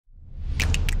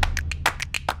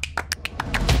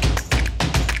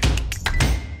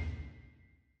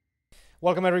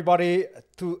Welcome, everybody,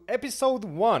 to episode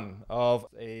 1 of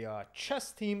a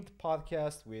chess-themed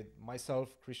podcast with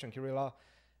myself, Christian Kirilla,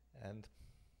 and...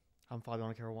 I'm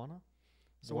Fabiano Caruana.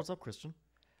 So what's up, Christian?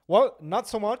 Well, not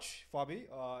so much, Fabi.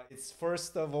 It's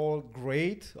first of all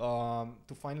great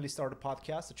to finally start a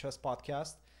podcast, a chess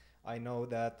podcast. I know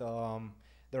that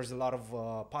there's a lot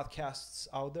of podcasts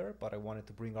out there, but I wanted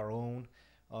to bring our own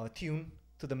tune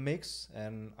to the mix,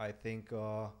 and I think,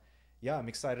 I'm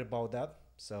excited about that.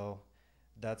 So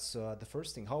that's the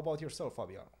first thing. How about yourself,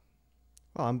 Fabiano?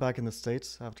 Well, I'm back in the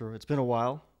States after it's been a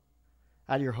while.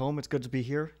 At your home, it's good to be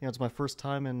here. It's my first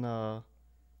time in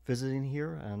visiting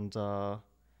here, and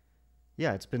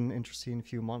it's been an interesting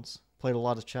few months. Played a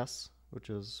lot of chess, which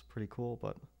is pretty cool,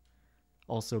 but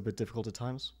also a bit difficult at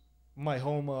times. My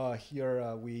home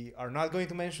here, we are not going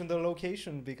to mention the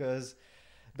location because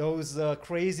those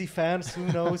crazy fans, who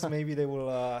knows, maybe they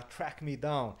will track me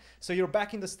down. So you're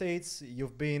back in the States.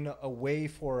 You've been away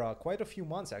for quite a few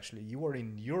months, actually. You were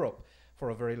in Europe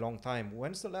for a very long time.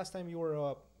 When's the last time you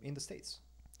were in the States?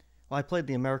 Well, I played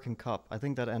the American Cup. I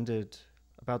think that ended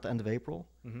about the end of April.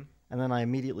 Mm-hmm. And then I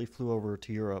immediately flew over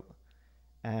to Europe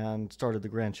and started the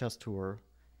Grand Chess Tour.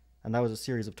 And that was a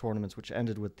series of tournaments which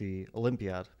ended with the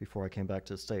Olympiad before I came back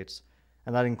to the States.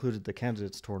 And that included the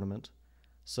Candidates Tournament.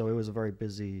 So it was a very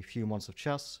busy few months of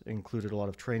chess. It included a lot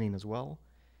of training as well.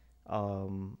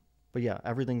 But yeah,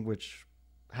 everything which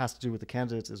has to do with the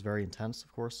candidates is very intense,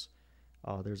 of course.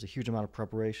 There's a huge amount of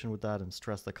preparation with that and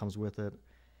stress that comes with it.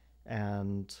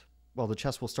 And, well, the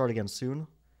chess will start again soon.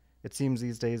 It seems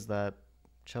these days that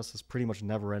chess is pretty much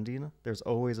never ending. There's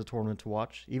always a tournament to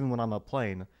watch. Even when I'm not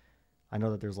playing, I know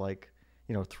that there's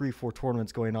 3-4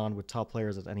 tournaments going on with top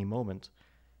players at any moment.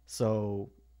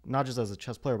 So not just as a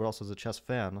chess player, but also as a chess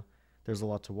fan, there's a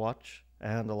lot to watch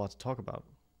and a lot to talk about.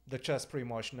 The chess pretty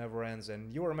much never ends.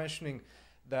 And you were mentioning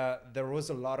that there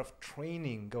was a lot of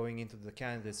training going into the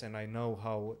candidates, and I know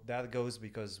how that goes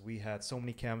because we had so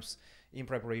many camps in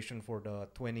preparation for the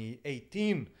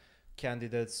 2018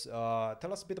 candidates.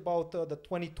 Tell us a bit about the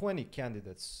 2020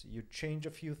 candidates. You changed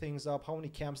a few things up. How many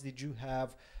camps did you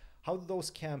have? How do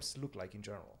those camps look like in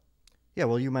general? Yeah,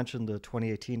 well, you mentioned the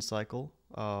 2018 cycle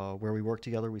where we worked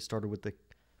together. We started with the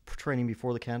training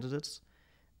before the candidates.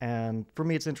 And for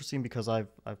me, it's interesting because I've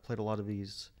played a lot of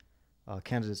these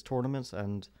candidates tournaments,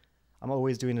 and I'm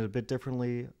always doing it a bit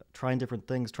differently, trying different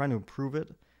things, trying to improve it.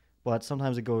 But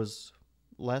sometimes it goes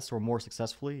less or more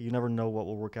successfully. You never know what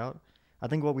will work out. I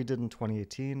think what we did in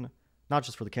 2018, not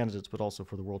just for the candidates, but also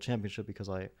for the World Championship, because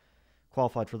I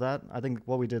qualified for that, I think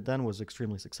what we did then was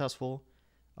extremely successful.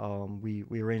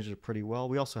 We arranged it pretty well.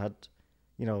 We also had,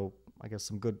 I guess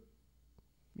some good,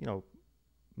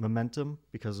 momentum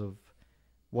because of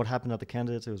what happened at the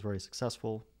candidates. It was very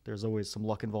successful. There's always some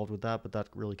luck involved with that, but that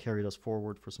really carried us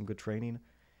forward for some good training.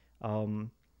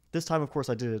 This time, of course,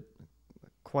 I did it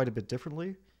quite a bit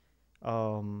differently.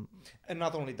 And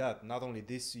not only that, not only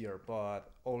this year,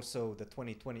 but also the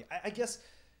 2020. I guess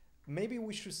maybe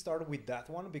we should start with that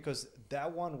one because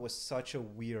that one was such a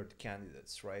weird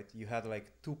candidates, right? You had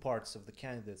 2 parts of the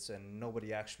candidates and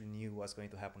nobody actually knew what's going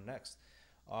to happen next.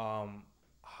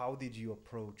 How did you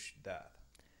approach that?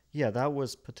 Yeah, that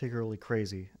was particularly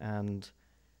crazy. And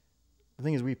the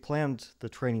thing is, we planned the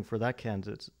training for that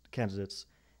candidates,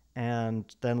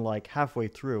 and then halfway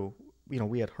through,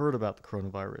 we had heard about the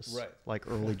coronavirus, right?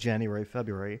 Early January,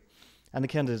 February, and the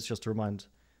candidates, just to remind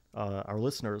our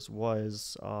listeners,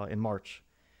 was in March.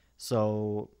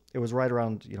 So it was right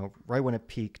around, right when it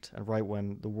peaked and right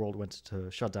when the world went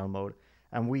to shutdown mode.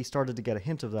 And we started to get a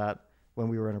hint of that when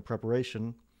we were in a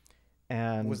preparation.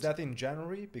 And was that in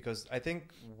January? Because I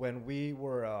think when we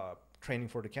were training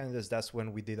for the candidates, that's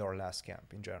when we did our last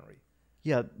camp in January.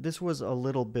 Yeah, this was a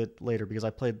little bit later because I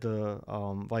played the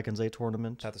Vikings A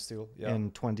tournament Tata Steel, yeah.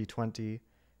 in 2020.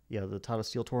 Yeah, the Tata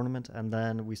Steel tournament. And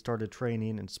then we started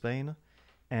training in Spain.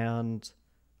 And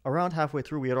around halfway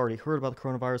through, we had already heard about the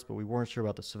coronavirus, but we weren't sure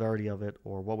about the severity of it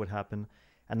or what would happen.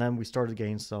 And then we started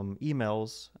getting some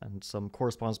emails and some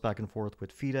correspondence back and forth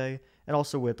with FIDE and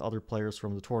also with other players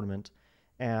from the tournament.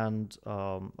 And,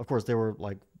 of course, there were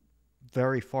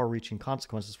very far-reaching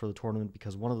consequences for the tournament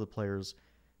because one of the players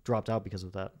dropped out because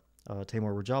of that.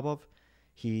 Timur Rajabov,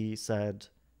 he said,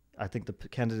 I think the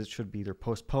candidates should be either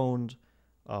postponed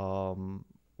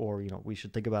or, we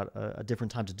should think about a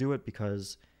different time to do it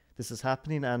because this is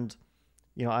happening. And,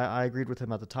 I agreed with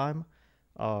him at the time.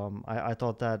 I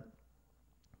thought that,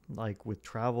 with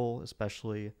travel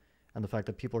especially, and the fact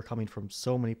that people are coming from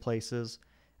so many places,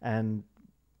 and,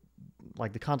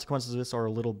 the consequences of this are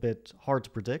a little bit hard to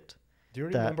predict. Do you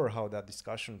remember how that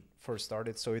discussion first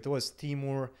started? So it was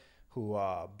Timur who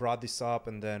brought this up,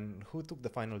 and then who took the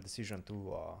final decision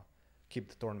to keep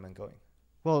the tournament going?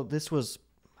 Well,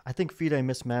 I think FIDE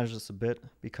mismanaged this a bit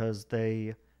because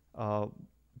they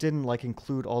didn't like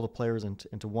include all the players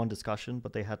into one discussion,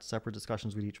 but they had separate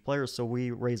discussions with each player. So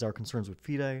we raised our concerns with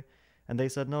FIDE, and they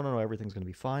said, no, everything's going to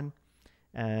be fine.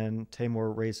 And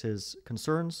Tamor raised his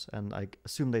concerns, and I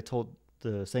assume they told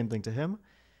the same thing to him.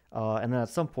 And then at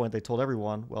some point, they told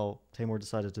everyone, well, Tamor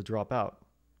decided to drop out.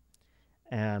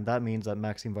 And that means that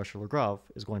Maxime Vachier-Lagrave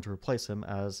is going to replace him,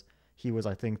 as he was,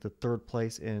 I think, the third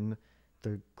place in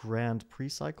the Grand Prix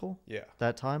cycle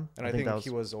that time. And I think he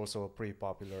was also a pretty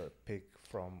popular pick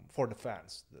for the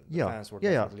fans. The fans were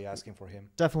definitely asking for him.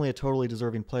 Definitely a totally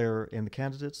deserving player in the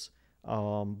candidates.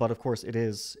 But of course, it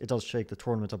does shake the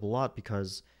tournament up a lot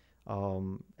because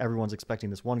everyone's expecting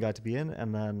this one guy to be in,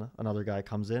 and then another guy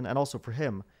comes in. And also for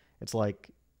him, it's like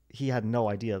he had no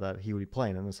idea that he would be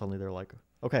playing, and then suddenly they're like,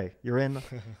 okay, you're in,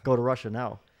 go to Russia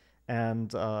now.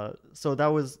 And so that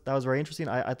was very interesting.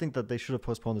 I think that they should have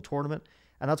postponed the tournament,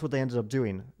 and that's what they ended up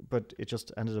doing. But it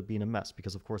just ended up being a mess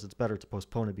because, of course, it's better to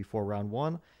postpone it before round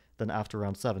 1 than after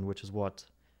round 7, which is what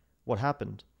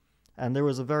happened. And there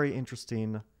was a very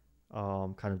interesting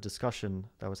kind of discussion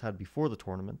that was had before the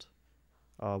tournament.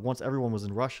 Once everyone was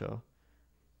in Russia,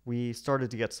 we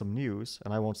started to get some news,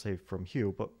 and I won't say from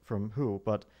who,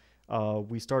 but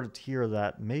we started to hear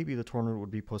that maybe the tournament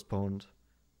would be postponed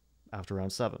after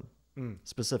round 7,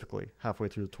 specifically halfway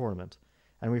through the tournament.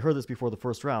 And we heard this before the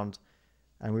first round,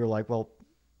 and we were like, well,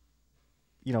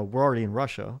 we're already in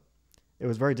Russia. It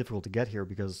was very difficult to get here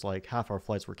because like half our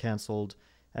flights were canceled,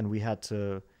 and we had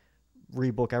to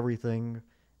rebook everything,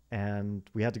 and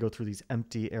we had to go through these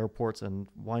empty airports and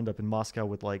wind up in Moscow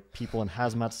with like people in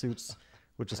hazmat suits,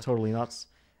 which is totally nuts.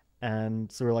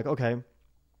 And so we're like, okay,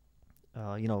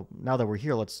 now that we're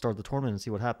here, let's start the tournament and see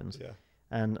what happens. Yeah.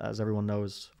 And as everyone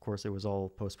knows, of course, it was all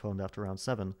postponed after round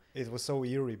 7. It was so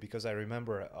eerie because I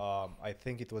remember, I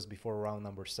think it was before round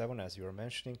number 7, as you were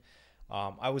mentioning.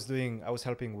 I was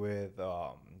helping with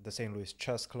the St. Louis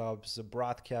Chess Club's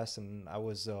broadcast, and I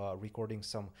was recording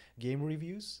some game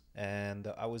reviews, and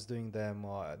I was doing them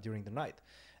during the night.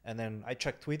 And then I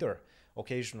checked Twitter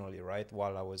occasionally, right,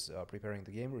 while I was preparing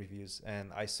the game reviews,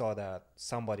 and I saw that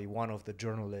one of the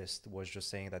journalists was just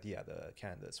saying that, the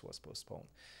candidates was postponed.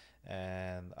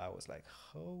 And I was like,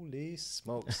 holy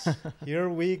smokes, here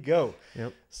we go.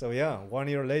 Yep. So 1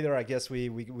 year later, I guess we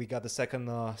got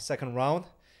the second round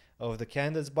of the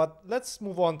candidates. But let's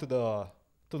move on to the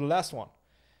last one.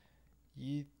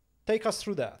 You take us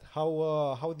through that.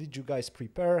 How did you guys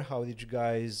prepare? How did you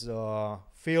guys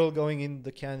feel going in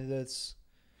the candidates?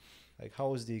 Like, how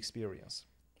was the experience?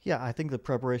 Yeah, I think the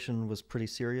preparation was pretty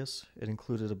serious. It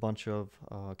included a bunch of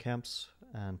camps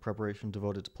and preparation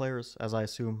devoted to players. As I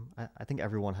assume, I think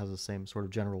everyone has the same sort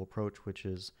of general approach, which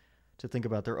is to think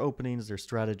about their openings, their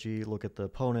strategy, look at the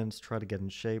opponents, try to get in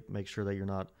shape, make sure that you're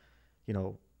not,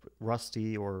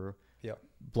 rusty or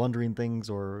blundering things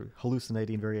or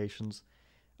hallucinating variations.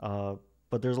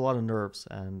 But there's a lot of nerves,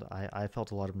 and I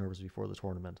felt a lot of nerves before the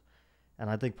tournament. And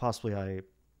I think possibly I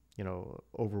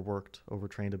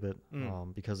overtrained a bit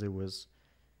because it was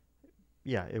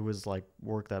like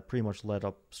work that pretty much led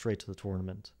up straight to the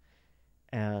tournament.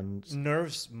 And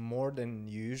nerves more than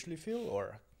you usually feel,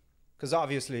 or because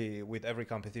obviously with every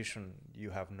competition you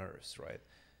have nerves, right?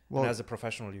 Well, and as a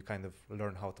professional you kind of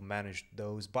learn how to manage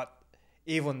those, but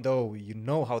even though you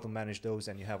know how to manage those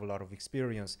and you have a lot of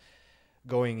experience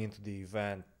going into the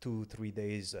event 2-3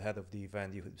 days ahead of the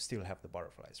event, you still have the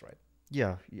butterflies, right?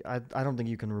 Yeah, I don't think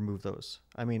you can remove those.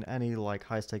 I mean, any like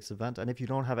high stakes event, and if you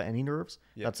don't have any nerves,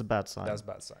 that's a bad sign. That's a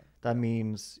bad sign. That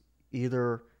means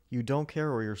either you don't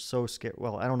care or you're so scared.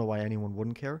 Well, I don't know why anyone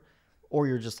wouldn't care, or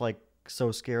you're just like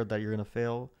so scared that you're gonna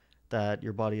fail that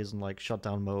your body is in like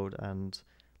shutdown mode, and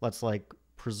let's make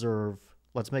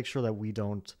sure that we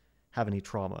don't have any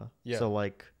trauma. Yeah. So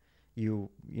like you're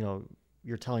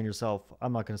telling yourself,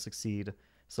 I'm not gonna succeed,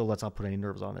 so let's not put any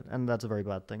nerves on it, and that's a very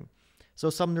bad thing. So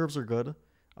some nerves are good.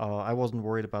 I wasn't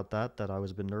worried about that I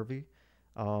was a bit nervy.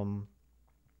 In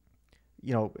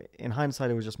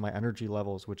hindsight, it was just my energy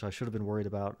levels, which I should have been worried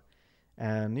about.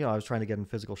 And, I was trying to get in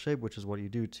physical shape, which is what you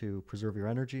do to preserve your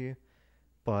energy.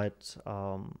 But,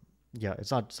 it's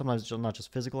sometimes not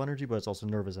just physical energy, but it's also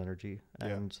nervous energy.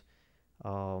 And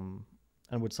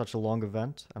with such a long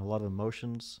event and a lot of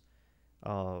emotions,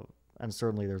 and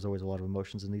certainly there's always a lot of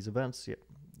emotions in these events,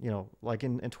 like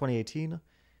in 2018,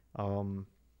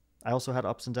 I also had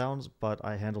ups and downs, but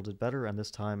I handled it better, and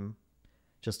this time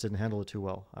just didn't handle it too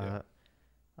well.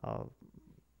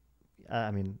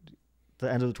 I mean,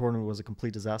 the end of the tournament was a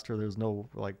complete disaster. There's no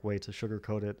like way to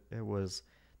sugarcoat it. It was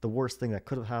the worst thing that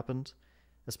could have happened,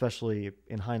 especially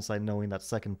in hindsight, knowing that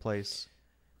second place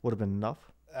would have been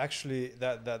enough. Actually,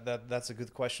 that's a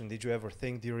good question. Did you ever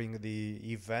think during the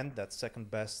event that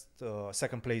second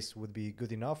place would be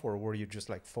good enough, or were you just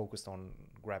like focused on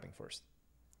grabbing first?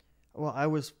 Well, I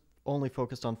was only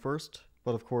focused on first,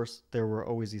 but of course there were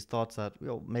always these thoughts that,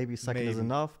 maybe second is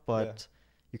enough, but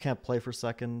you can't play for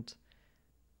second.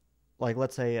 Like,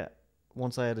 let's say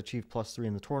once I had achieved +3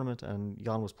 in the tournament and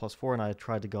Jan was +4, and I had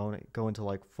tried to go into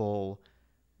like full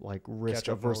like risk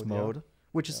averse mode,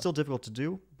 which is still difficult to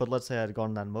do, but let's say I had gone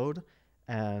in that mode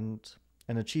and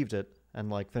achieved it and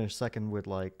like finished second with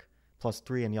like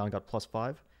 +3 and Jan got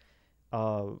 +5.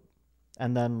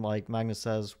 And then like Magnus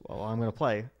says, well, I'm going to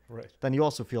play. Right. Then you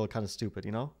also feel kind of stupid,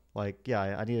 you know? Like, yeah,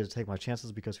 I needed to take my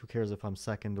chances because who cares if I'm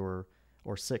second or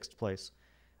sixth place.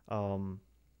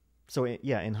 So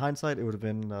in hindsight, it would have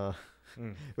been it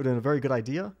would have been a very good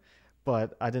idea,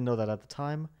 but I didn't know that at the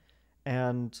time.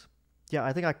 And yeah,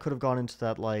 I think I could have gone into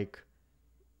that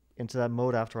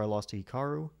mode after I lost to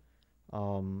Hikaru.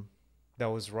 That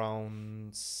was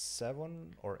round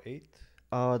 7 or 8.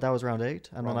 That was round 8,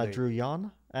 and round then I 8. drew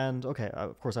Jan. And okay,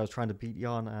 of course I was trying to beat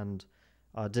Jan and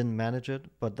didn't manage it.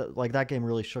 But that game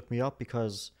really shook me up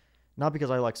not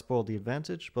because I like spoiled the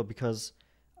advantage, but because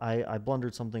I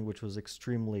blundered something which was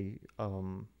extremely.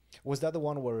 Was that the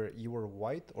one where you were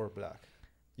white or black?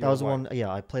 That was the one.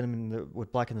 Yeah, I played him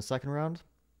with black in the second round,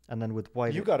 and then with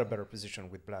white. You got a better position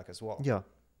with black as well. Yeah.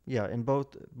 In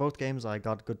both games, I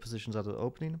got good positions at the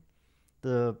opening.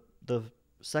 The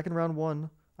second round one,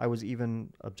 I was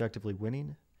even objectively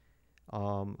winning.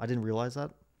 I didn't realize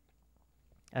that.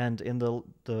 And in the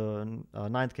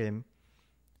ninth game,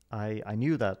 I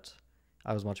knew that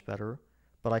I was much better,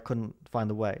 but I couldn't find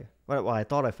the way. Well, I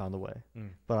thought I found the way,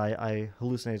 but I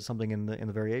hallucinated something in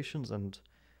the variations, and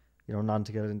not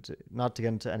to get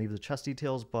into any of the chess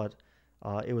details, but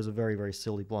it was a very, very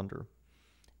silly blunder.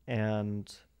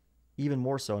 And even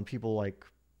more so, and people like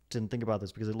didn't think about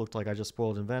this because it looked like I just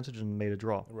spoiled an advantage and made a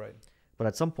draw. Right. But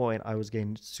at some point, I was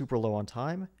getting super low on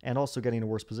time and also getting a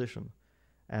worse position.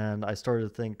 And I started to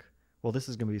think, well, this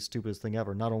is going to be the stupidest thing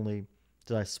ever. Not only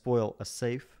did I spoil a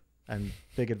safe and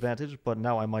big advantage, but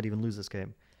now I might even lose this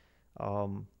game.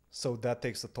 So that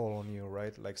takes a toll on you,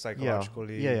 right? Like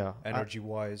psychologically,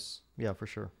 energy-wise. Yeah, for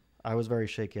sure. I was very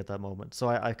shaky at that moment. So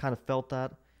I kind of felt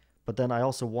that. But then I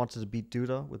also wanted to beat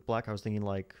Duda with black. I was thinking,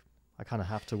 like, I kind of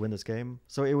have to win this game.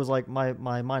 So it was like my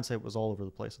mindset was all over the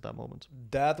place at that moment.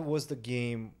 That was the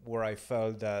game where I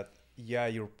felt that,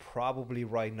 you're probably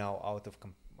right now out of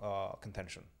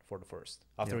contention for the first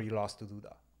after you lost to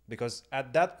Duda. Because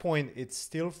at that point, it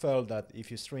still felt that if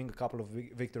you string a couple of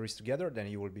victories together, then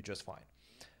you will be just fine.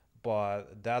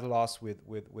 But that loss with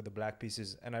the black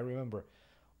pieces, and I remember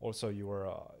also you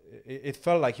were, it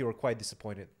felt like you were quite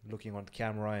disappointed looking on the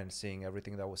camera and seeing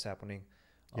everything that was happening.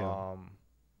 Yeah.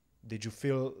 Did you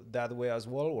feel that way as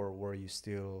well, or were you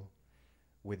still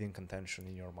within contention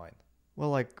in your mind?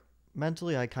 Well, like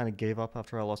mentally, I kind of gave up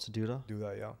after I lost to Duda.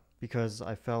 Duda, yeah. Because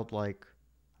I felt like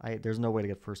there's no way to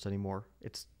get first anymore.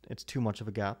 It's too much of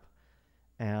a gap,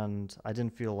 and I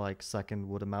didn't feel like second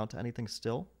would amount to anything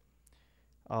still.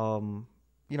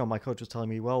 My coach was telling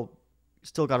me, well, you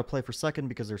still got to play for second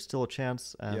because there's still a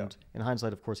chance. And in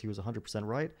hindsight, of course, he was 100%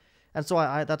 right. And so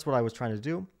that's what I was trying to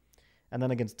do. And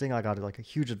then against Ding, I got like a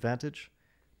huge advantage.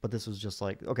 But this was just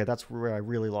like, okay, that's where I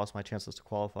really lost my chances to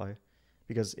qualify.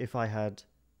 Because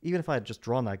even if I had just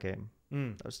drawn that game,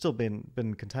 I would still been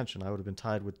in contention. I would have been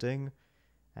tied with Ding.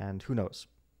 And who knows?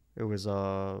 It was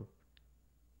 2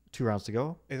 rounds to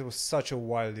go. It was such a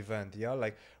wild event, yeah?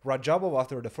 Like Rajabov,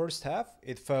 after the first half,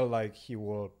 it felt like he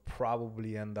will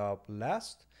probably end up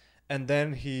last. And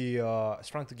then he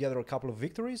strung together a couple of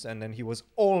victories, and then he was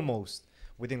almost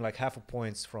within like half a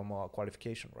points from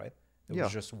qualification, right? It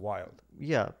was just wild.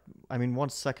 Yeah. I mean,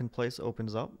 once second place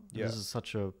opens up, this is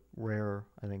such a rare,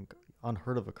 I think,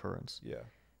 unheard of occurrence. Yeah.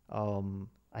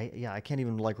 I can't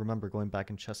even like remember going back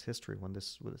in chess history when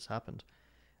this happened.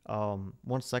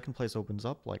 Once second place opens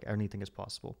up, like anything is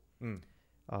possible.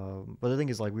 But the thing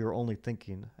is, like, we were only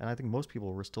thinking, and I think most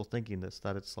people were still thinking this,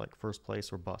 that it's like first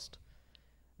place or bust.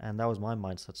 And that was my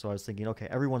mindset. So I was thinking, okay,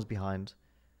 everyone's behind.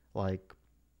 Like,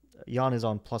 Jan is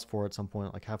on +4 at some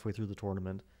point, like halfway through the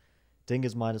tournament. Ding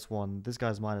is -1. This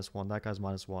guy's -1. That guy's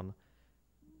 -1.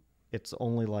 It's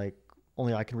only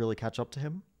I can really catch up to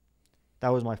him. That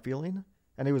was my feeling.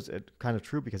 And it was kind of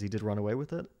true because he did run away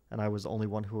with it. And I was the only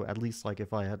one who, at least, like,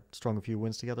 if I had strung a few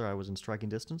wins together, I was in striking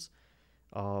distance.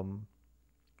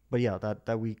 But yeah,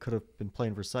 that we could have been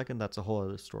playing for second, that's a whole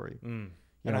other story. And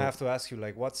I have to ask you,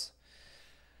 like,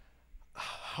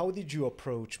 how did you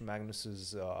approach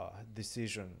Magnus's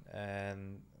decision,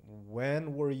 and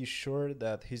when were you sure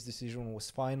that his decision was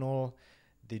final?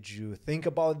 Did you think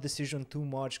about the decision too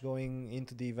much going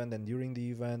into the event and during the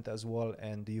event as well?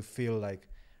 And do you feel like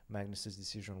Magnus's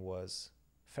decision was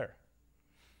fair?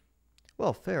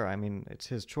 Well, fair. I mean, it's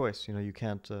his choice. You know, you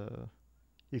can't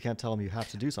tell him you have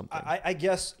to do something. I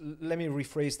guess, let me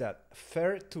rephrase that.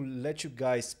 Fair to let you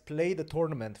guys play the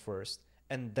tournament first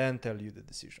and then tell you the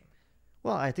decision.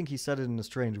 Well, I think he said it in a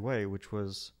strange way, which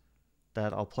was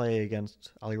that I'll play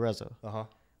against Alireza.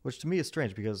 Which to me is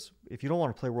strange, because if you don't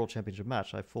want to play a world championship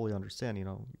match, I fully understand, you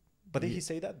know. But did he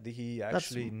say that? Did he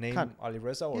actually name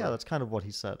Alireza? Or? Yeah, that's kind of what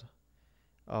he said.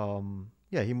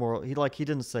 Yeah, he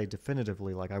didn't say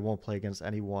definitively, like, I won't play against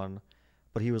anyone,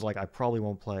 but he was like, I probably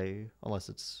won't play unless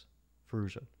it's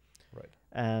Firouzja. Right.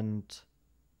 And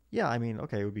yeah, I mean,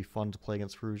 okay, it would be fun to play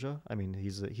against Firouzja. I mean,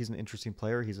 he's an interesting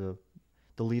player. He's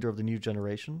the leader of the new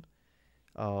generation.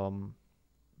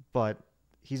 But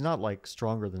he's not like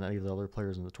stronger than any of the other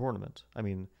players in the tournament. I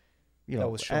mean, you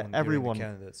know, everyone,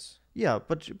 candidates. Yeah,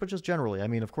 but just generally, I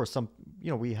mean, of course,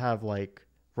 we have like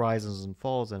rises and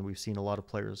falls, and we've seen a lot of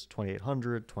players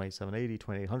 2800, 2780,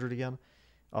 2800 again.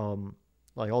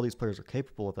 Like all these players are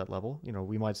capable at that level. You know,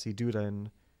 we might see Duda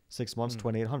in 6 months,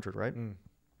 2800, right?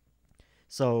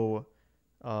 So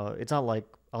it's not like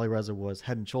Alireza was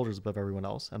head and shoulders above everyone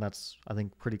else, and that's, I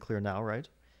think, pretty clear now, right?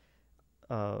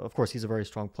 Of course, he's a very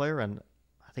strong player, and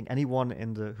I think anyone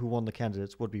who won the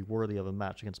candidates would be worthy of a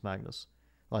match against Magnus,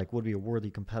 like would be a worthy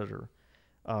competitor.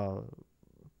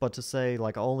 But to say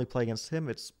like I'll only play against him,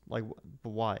 it's like, but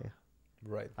why?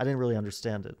 Right. I didn't really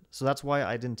understand it, so that's why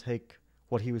I didn't take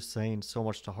what he was saying so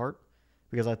much to heart,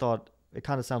 because I thought it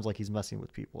kind of sounds like he's messing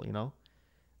with people, you know.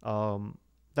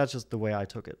 That's just the way I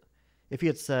took it. If he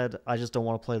had said, I just don't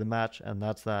want to play the match, and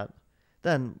that's that,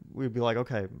 then we'd be like,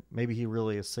 okay, maybe he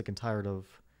really is sick and tired of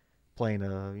playing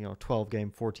a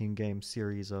 12-game, 14-game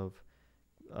series against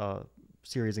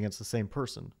the same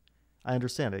person. I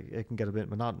understand it can get a bit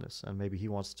monotonous, and maybe he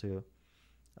wants to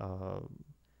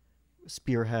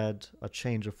spearhead a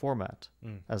change of format,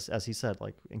 as he said,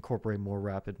 like incorporate more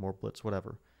rapid, more blitz,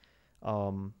 whatever.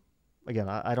 Again,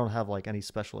 I don't have like any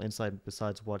special insight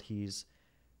besides what he's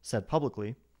said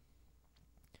publicly.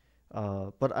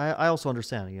 But I also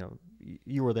understand, you know,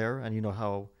 you were there and you know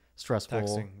how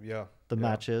stressful the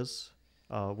match is,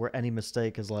 where any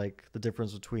mistake is like the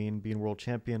difference between being world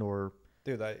champion or...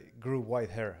 Dude, I grew white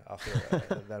hair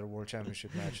after that world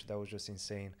championship match. That was just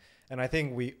insane. And I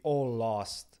think we all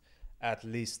lost at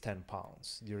least 10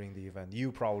 pounds during the event.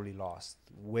 You probably lost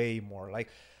way more. Like,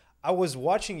 I was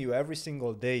watching you every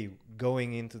single day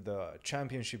going into the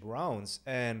championship rounds,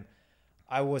 and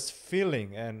I was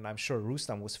feeling, and I'm sure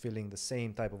Rustam was feeling the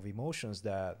same type of emotions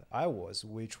that I was,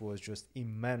 which was just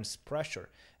immense pressure.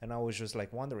 And I was just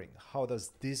like wondering, how does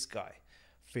this guy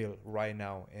feel right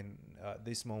now in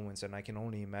these moments? And I can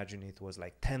only imagine it was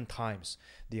like 10 times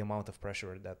the amount of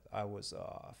pressure that I was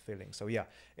feeling. So yeah,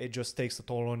 it just takes a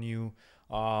toll on you.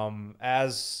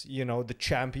 As you know, the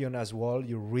champion as well,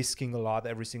 you're risking a lot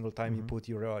every single time you put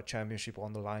your championship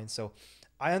on the line. So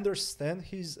I understand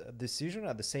his decision.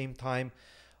 At the same time,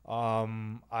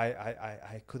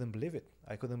 I couldn't believe it.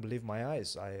 I couldn't believe my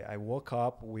eyes. I woke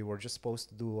up. We were just supposed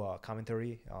to do a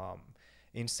commentary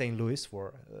in St. Louis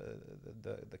for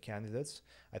the candidates.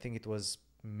 I think it was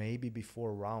maybe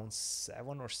before round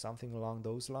 7 or something along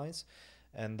those lines.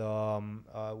 And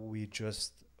we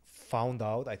just found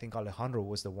out, I think Alejandro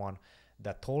was the one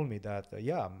that told me that,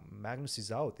 yeah, Magnus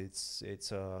is out.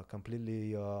 It's a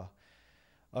completely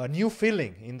a new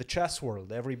feeling in the chess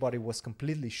world. Everybody was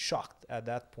completely shocked at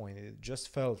that point. It just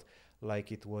felt like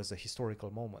it was a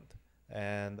historical moment.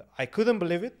 And I couldn't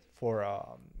believe it for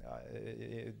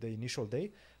the initial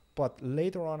day. But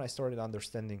later on, I started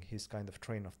understanding his kind of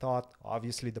train of thought.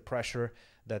 Obviously, the pressure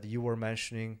that you were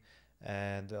mentioning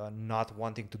and not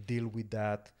wanting to deal with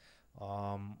that.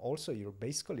 Also, you're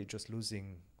basically just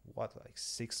losing, like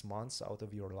 6 months out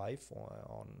of your life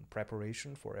on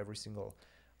preparation for every single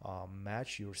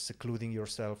match. You're secluding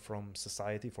yourself from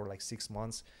society for like 6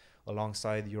 months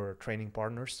alongside your training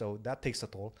partners. So that takes a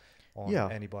toll on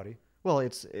anybody. Well,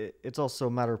 it's also a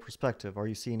matter of perspective. Are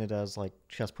you seeing it as like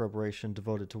chess preparation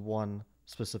devoted to one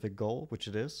specific goal, which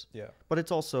it is? Yeah. But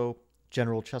it's also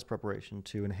general chess preparation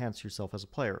to enhance yourself as a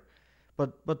player.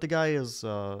 But the guy is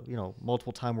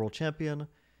multiple-time world champion.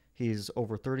 He's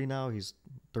over 30 now. He's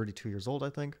 32 years old, I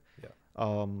think.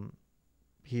 Yeah.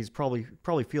 He's probably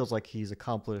feels like he's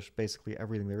accomplished basically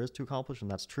everything there is to accomplish, and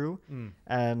that's true.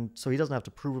 And so he doesn't have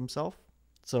to prove himself.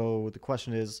 So the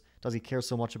question is, does he care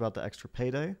so much about the extra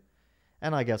payday?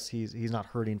 And I guess he's not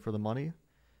hurting for the money.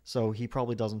 So he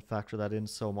probably doesn't factor that in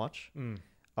so much. Mm.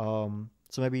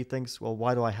 So maybe he thinks, well,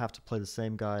 why do I have to play the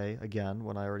same guy again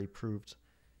when I already proved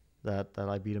that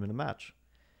I beat him in a match?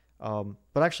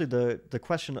 But actually, the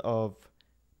question of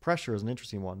pressure is an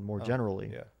interesting one more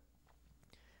generally. Yeah.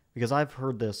 Because I've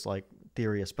heard this like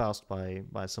theory espoused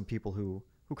by some people who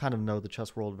kind of know the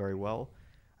chess world very well,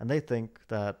 and they think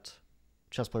that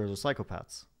chess players are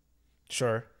psychopaths.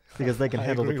 Sure. Because they can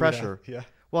handle the pressure. Yeah.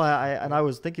 Well, I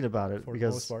was thinking about it For the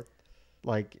because, most part.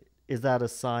 like, is that a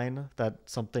sign that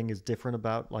something is different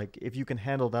about, like, if you can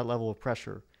handle that level of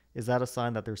pressure, is that a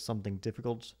sign that there's something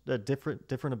different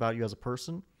about you as a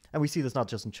person? And we see this not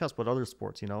just in chess, but other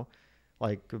sports, you know,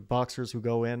 like boxers who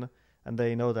go in and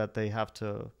they know that they have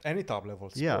to Any top level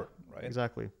sport, yeah, right?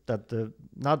 exactly. That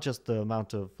not just the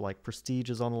amount of like prestige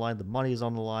is on the line, the money is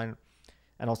on the line,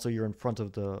 and also you're in front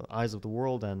of the eyes of the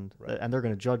world, and they're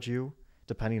going to judge you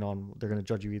depending on they're going to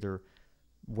judge you either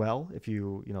well if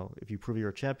you prove you're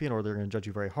a champion, or they're going to judge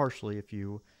you very harshly if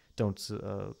you don't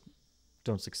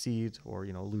succeed or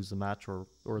lose the match or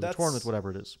the tournament, whatever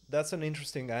it is. That's an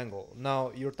interesting angle.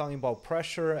 Now you're talking about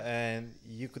pressure, and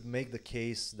you could make the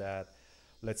case that,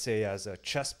 let's say, as a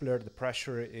chess player, the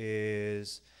pressure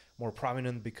is more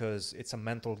prominent because it's a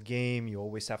mental game. You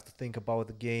always have to think about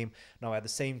the game. Now, at the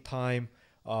same time,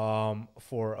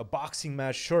 for a boxing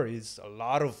match, sure, it's a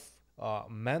lot of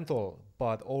mental,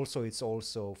 but also it's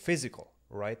also physical,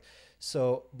 right?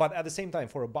 So, but at the same time,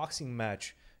 for a boxing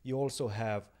match, you also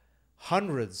have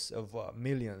hundreds of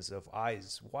millions of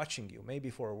eyes watching you. Maybe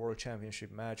for a world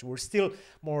championship match, we're still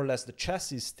more or less, the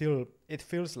chess is still, it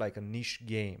feels like a niche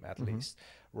game at least,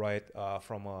 right?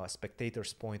 From a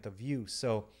spectator's point of view.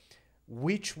 So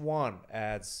which one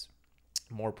adds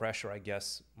more pressure? I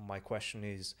guess my question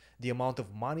is the amount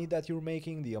of money that you're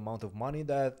making, the amount of money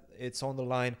that it's on the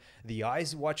line, the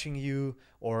eyes watching you,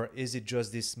 or is it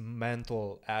just this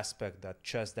mental aspect that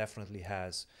chess definitely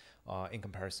has in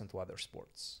comparison to other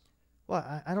sports?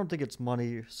 Well, I don't think it's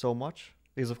money so much,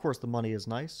 because of course the money is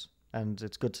nice and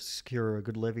it's good to secure a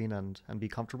good living and be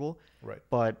comfortable. Right.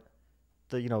 But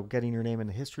getting your name in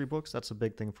the history books, that's a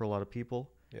big thing for a lot of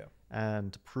people. Yeah.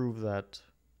 And to prove that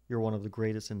you're one of the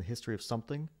greatest in the history of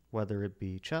something, whether it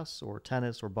be chess or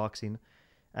tennis or boxing.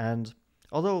 And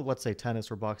although, let's say, tennis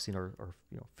or boxing are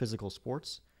physical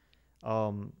sports,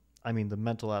 I mean, the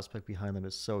mental aspect behind them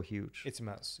is so huge. It's a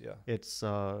mess, yeah. It's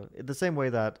the same way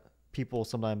that people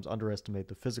sometimes underestimate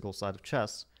the physical side of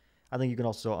chess. I think you can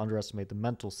also underestimate the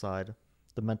mental side,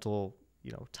 the mental,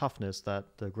 toughness that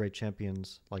the great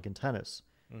champions like in tennis.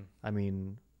 I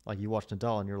mean, like you watch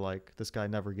Nadal and you're like, this guy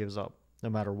never gives up, no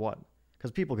matter what.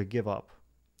 Because people could give up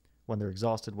when they're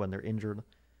exhausted, when they're injured,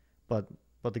 but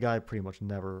the guy pretty much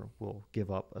never will give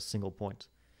up a single point,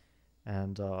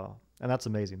 and that's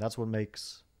amazing. That's what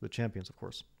makes the champions, of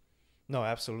course. No,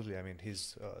 absolutely. I mean,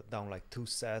 he's down like 2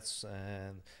 sets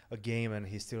and a game, and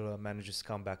he still manages to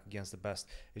come back against the best.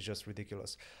 It's just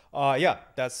ridiculous. Yeah,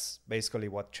 that's basically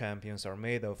what champions are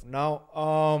made of.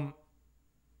 Now,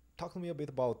 talk to me a bit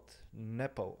about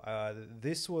Nepo.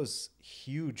 This was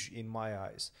huge in my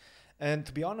eyes. And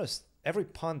to be honest, every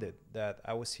pundit that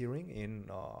I was hearing in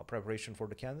preparation for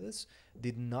the candidates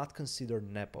did not consider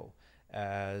Nepo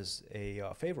as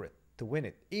a favorite to win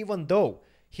it, even though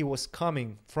he was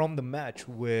coming from the match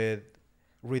with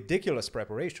ridiculous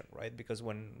preparation, right? Because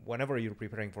whenever you're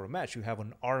preparing for a match, you have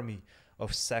an army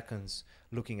of seconds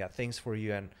looking at things for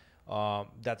you, and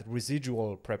that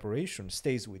residual preparation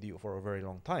stays with you for a very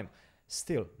long time.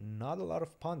 Still, not a lot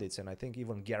of pundits, and I think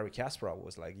even Gary Kasparov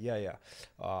was like,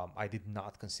 I did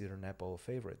not consider Nepo a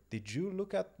favorite. Did you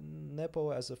look at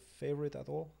Nepo as a favorite at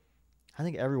all? I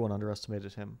think everyone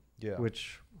underestimated him,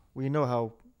 which we know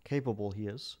how capable he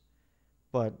is,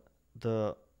 but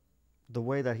the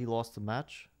way that he lost the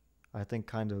match, I think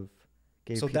kind of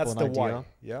gave people an idea. Why.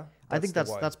 Yeah, I think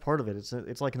that's part of it.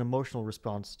 It's like an emotional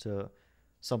response to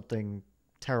something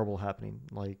terrible happening,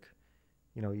 like,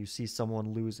 you see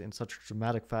someone lose in such a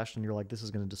dramatic fashion, you're like, this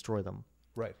is going to destroy them.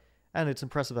 Right. And it's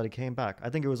impressive that he came back. I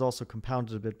think it was also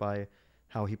compounded a bit by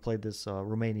how he played this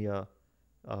Romania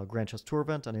Grand Chess Tour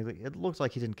event, and it looked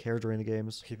like he didn't care during the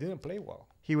games. He didn't play well.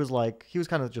 He was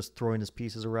kind of just throwing his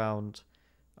pieces around,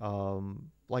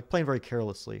 like playing very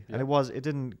carelessly. Yeah. And it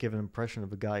didn't give an impression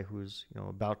of a guy who's,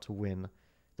 about to win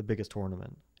the biggest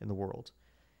tournament in the world.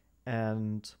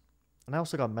 And I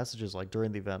also got messages like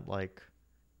during the event, like,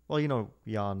 well,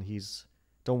 Jan,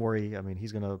 don't worry. I mean,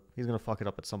 he's gonna fuck it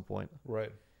up at some point.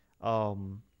 Right.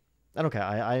 And okay,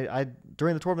 I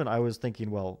during the tournament, I was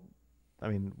thinking, well, I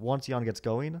mean, once Jan gets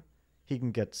going, he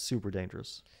can get super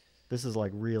dangerous. This is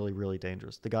like really, really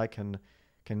dangerous. The guy can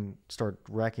start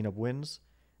racking up wins,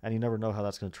 and you never know how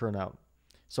that's going to turn out.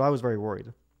 So I was very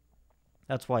worried.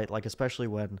 That's why, like, especially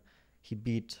when he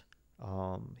beat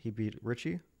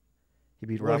Richie. He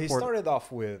beat Well, Rapport. he started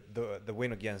off with the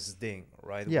win against Ding,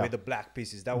 right? Yeah. With the black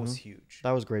pieces. That was huge.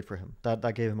 That was great for him.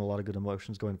 That gave him a lot of good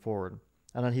emotions going forward.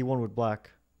 And then he won with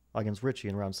black against Richie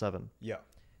in round 7. Yeah.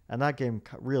 And that game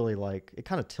really, like, it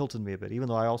kind of tilted me a bit. Even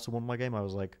though I also won my game, I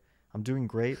was like, I'm doing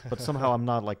great, but somehow I'm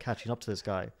not, like, catching up to this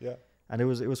guy. Yeah. And it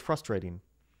was frustrating.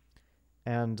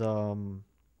 And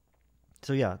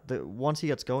so yeah, once he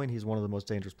gets going, he's one of the most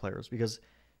dangerous players because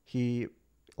he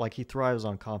thrives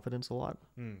on confidence a lot.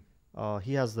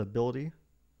 He has the ability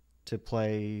to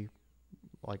play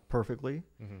like perfectly,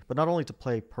 but not only to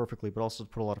play perfectly, but also to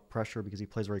put a lot of pressure because he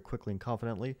plays very quickly and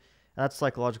confidently. And that's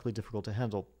psychologically difficult to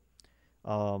handle.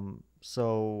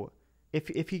 So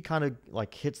if he kind of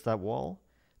like hits that wall,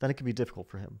 then it can be difficult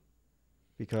for him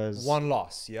because one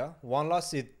loss.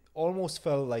 It almost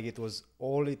felt like it was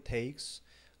all it takes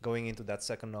going into that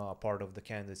second part of the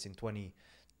candidates in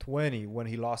 2020 when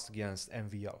he lost against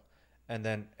MVL, and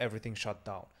then everything shut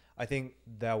down. I think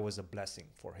that was a blessing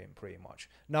for him pretty much.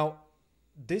 Now,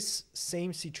 this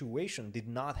same situation did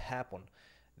not happen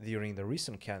during the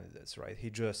recent candidates, right? He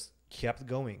just kept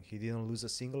going. He didn't lose a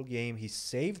single game. He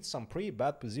saved some pretty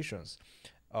bad positions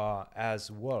as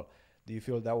well. Do you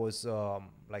feel that was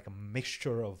like a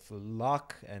mixture of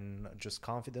luck and just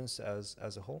confidence as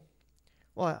a whole?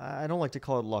 Well, I don't like to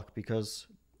call it luck because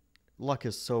luck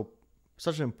is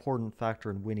such an important factor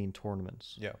in winning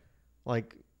tournaments. Yeah.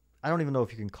 Like, I don't even know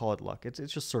if you can call it luck. It's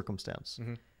just circumstance.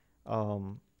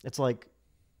 It's like,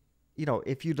 you know,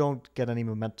 if you don't get any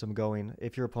momentum going,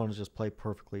 if your opponents just play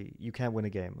perfectly, you can't win a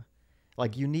game.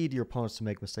 Like, you need your opponents to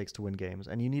make mistakes to win games,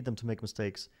 and you need them to make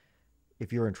mistakes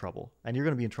if you're in trouble, and you're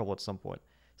going to be in trouble at some point.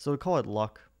 So to call it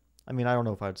luck, I mean, I don't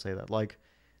know if I'd say that. Like,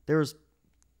 there's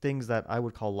things that I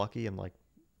would call lucky in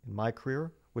my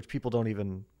career, which people don't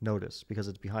even notice because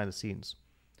it's behind the scenes.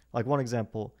 Like, one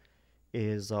example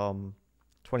is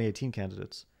 2018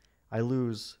 candidates. I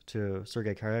lose to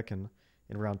Sergei Karyakin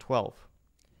in round 12.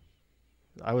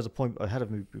 I was a point ahead of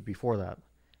me before that.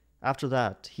 After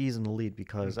that, he's in the lead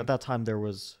because at that time there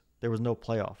was no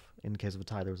playoff in case of a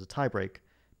tie. There was a tie break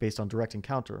based on direct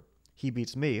encounter. He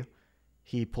beats me.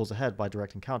 He pulls ahead by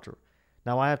direct encounter.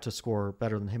 Now I have to score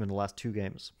better than him in the last 2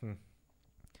 games.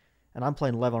 And I'm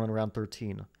playing Levon in round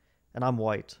 13. And I'm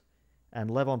white. And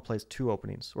Levon plays 2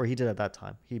 openings, or he did at that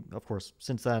time. He, of course,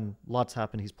 since then, lots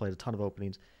happened. He's played a ton of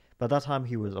openings. But at that time,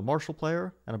 he was a Marshall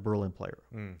player and a Berlin player.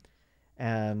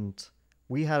 And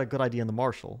we had a good idea in the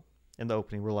Marshall in the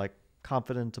opening. We're like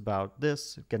confident about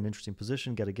this, get an interesting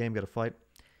position, get a game, get a fight.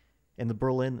 In the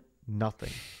Berlin,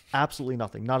 nothing. Absolutely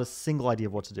nothing. Not a single idea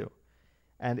of what to do.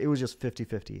 And it was just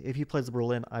 50-50. If he plays the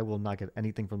Berlin, I will not get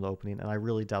anything from the opening, and I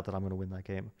really doubt that I'm going to win that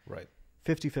game. Right.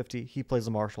 50-50, he plays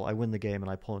the Marshall, I win the game, and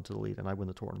I pull into the lead, and I win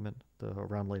the tournament the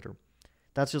round later.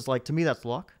 That's just like, to me, that's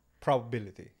luck.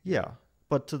 Probability. Yeah.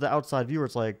 But to the outside viewer,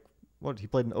 it's like, what, he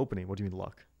played an opening, what do you mean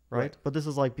luck? Right? But this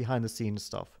is like behind the scenes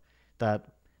stuff.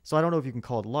 So I don't know if you can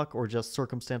call it luck or just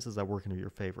circumstances that work in your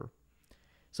favor.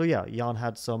 So yeah, Jan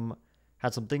had some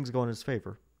things going in his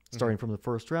favor. Starting from the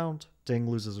first round, Ding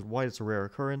loses with white, it's a rare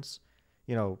occurrence.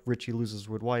 You know, Richie loses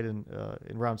with white in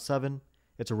round 7,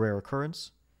 it's a rare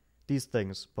occurrence. These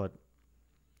things, but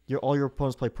all your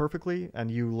opponents play perfectly,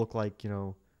 and you look like, you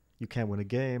know, you can't win a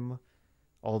game.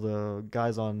 All the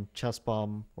guys on Chess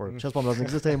Bomb, or Chess Bomb doesn't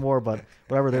exist anymore, but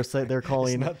whatever they're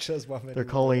calling, it's not Chess Bomb anymore. They're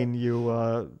calling you,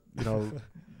 you know,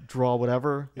 draw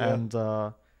whatever, and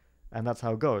that's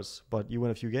how it goes. But you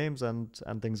win a few games,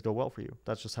 and things go well for you.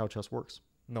 That's just how chess works.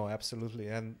 No, absolutely.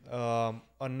 And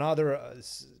another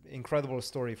incredible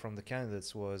story from the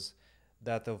candidates was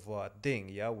that of Ding.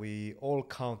 Yeah, we all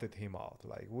counted him out.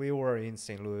 Like, we were in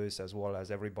St. Louis as well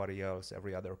as everybody else,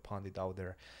 every other pundit out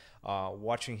there,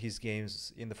 watching his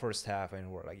games in the first half, and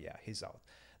we're like, yeah, he's out.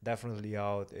 Definitely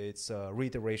out. It's a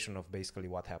reiteration of basically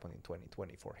what happened in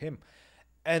 2020 for him.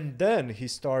 And then he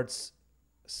starts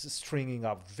stringing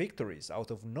up victories out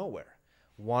of nowhere,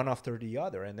 one after the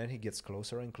other, and then he gets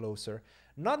closer and closer.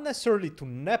 Not necessarily to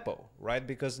Nepo, right?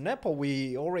 Because Nepo,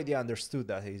 we already understood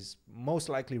that he's most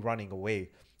likely running away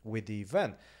with the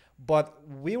event. But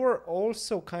we were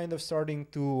also kind of starting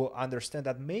to understand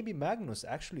that maybe Magnus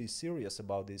actually is serious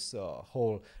about this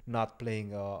whole not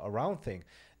playing around thing.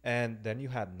 And then you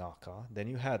had Naka, then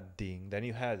you had Ding, then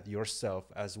you had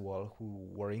yourself as well, who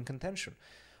were in contention.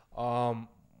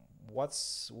 What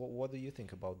do you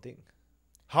think about Ding?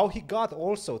 How he got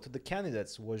also to the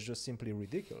candidates was just simply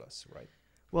ridiculous, right?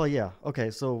 Well, yeah.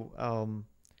 Okay, so,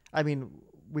 I mean,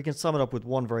 we can sum it up with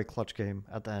one very clutch game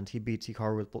at the end. He beat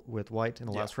Hikaru with white in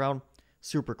the last round.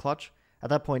 Super clutch. At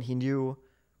that point, he knew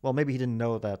well, maybe he didn't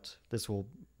know that this will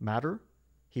matter.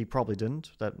 He probably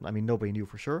didn't. Nobody knew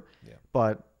for sure. Yeah.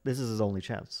 But this is his only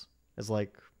chance. It's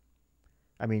like,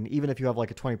 even if you have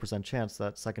like a 20% chance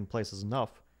that second place is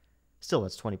enough, still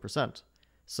that's 20%.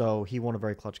 So he won a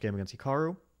very clutch game against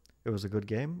Hikaru. It was a good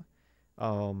game.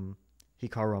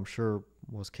 Hikaru, I'm sure,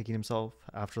 was kicking himself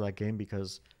after that game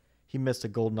because he missed a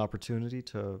golden opportunity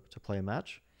to play a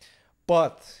match.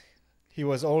 But he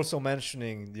was also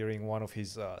mentioning during one of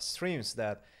his streams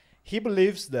that he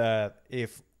believes that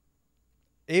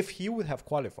if he would have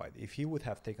qualified, if he would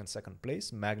have taken second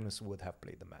place, Magnus would have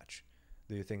played the match.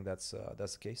 Do you think that's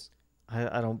the case?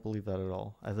 I don't believe that at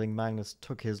all. I think Magnus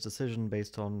took his decision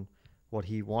based on what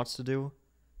he wants to do.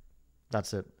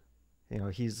 That's it.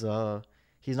 He's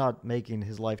not making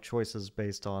his life choices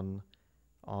based on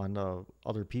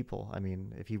other people.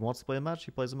 If he wants to play a match,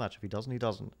 he plays a match. If he doesn't, he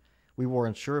doesn't. We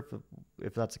weren't sure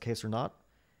if that's the case or not,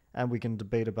 and we can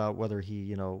debate about whether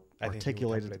he articulated. I think he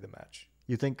would have played the match.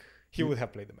 You think he would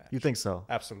have played the match? You think so?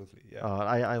 Absolutely, yeah.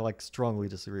 I strongly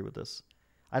disagree with this.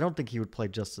 I don't think he would play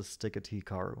just to stick it to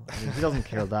Hikaru. He doesn't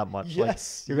care that much.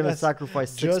 Yes, you're gonna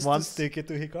sacrifice 6 just months to stick it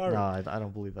to Hikaru. No, I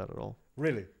don't believe that at all.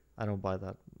 Really? I don't buy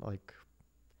that.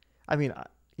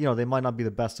 They might not be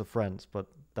the best of friends, but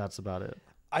that's about it.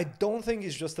 I don't think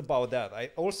it's just about that.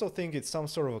 I also think it's some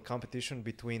sort of a competition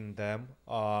between them,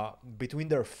 between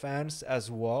their fans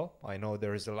as well. I know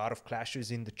there is a lot of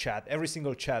clashes in the chat. Every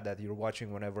single chat that you're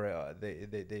watching whenever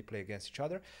they play against each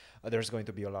other, there's going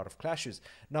to be a lot of clashes.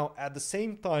 Now, at the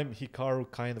same time,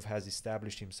 Hikaru kind of has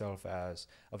established himself as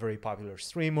a very popular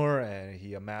streamer, and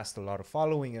he amassed a lot of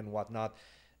following and whatnot.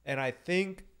 And I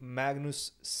think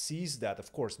Magnus sees that.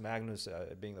 Of course, Magnus,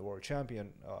 being the world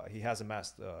champion, he has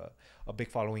amassed a big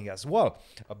following as well,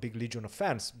 a big legion of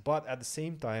fans. But at the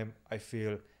same time, I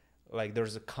feel like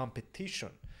there's a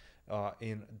competition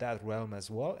in that realm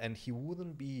as well. And he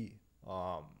wouldn't be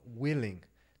willing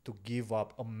to give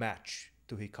up a match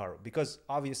to Hikaru, because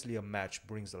obviously a match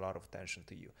brings a lot of attention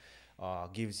to you.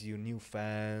 Gives you new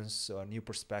fans, new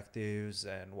perspectives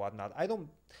and whatnot.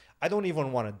 I don't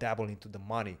even want to dabble into the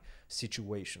money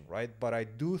situation, right? But I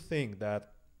do think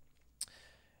that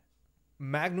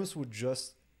Magnus would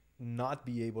just not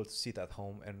be able to sit at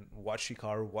home and watch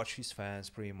Hikaru, watch his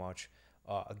fans pretty much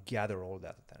gather all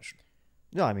that attention.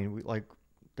 No,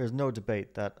 there's no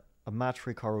debate that a match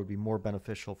for Hikaru would be more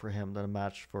beneficial for him than a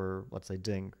match for, let's say,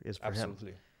 Ding is for him.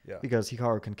 Absolutely, yeah. Because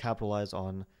Hikaru can capitalize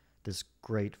on this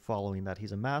great following that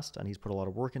he's amassed, and he's put a lot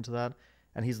of work into that,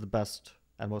 and he's the best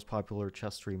and most popular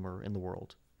chess streamer in the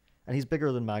world. And he's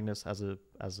bigger than Magnus as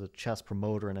a chess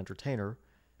promoter and entertainer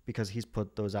because he's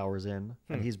put those hours in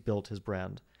and he's built his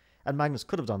brand. And Magnus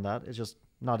could have done that. It's just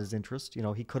not his interest.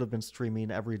 He could have been streaming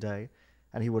every day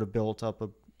and he would have built up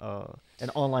an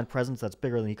online presence that's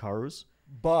bigger than Hikaru's.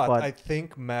 But I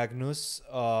think Magnus,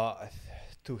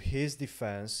 to his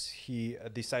defense, he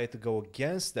decided to go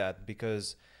against that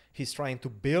because he's trying to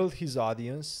build his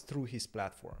audience through his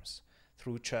platforms,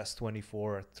 through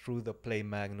Chess24, through the Play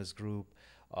Magnus group,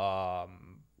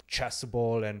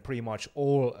 Chessable, and pretty much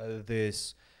all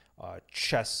these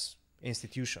chess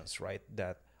institutions, right,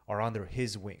 that are under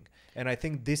his wing. And I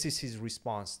think this is his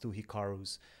response to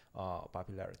Hikaru's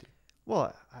popularity.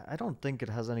 Well, I don't think it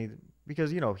has any,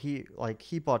 because, he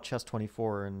bought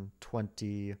Chess24 in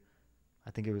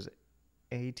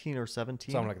 18 or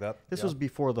 17. Something like that. This was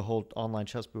before the whole online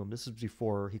chess boom. This is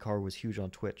before Hikaru was huge on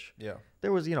Twitch. Yeah.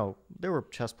 There were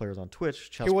chess players on Twitch.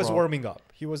 He was warming up.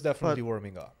 He was definitely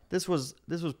warming up. This was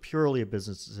purely a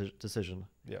business decision.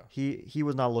 Yeah. He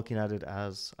was not looking at it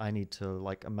as, I need to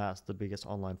amass the biggest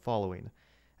online following.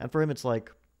 And for him, it's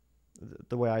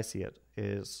the way I see it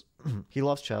is he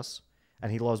loves chess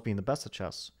and he loves being the best at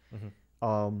chess.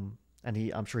 Mm-hmm.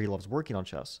 And I'm sure he loves working on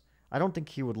chess. I don't think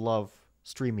he would love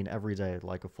streaming every day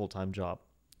like a full-time job,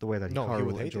 the way that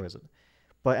Hikaru enjoys it.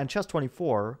 And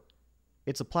Chess24,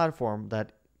 it's a platform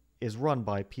that is run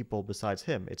by people besides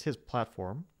him. It's his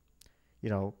platform,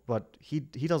 but he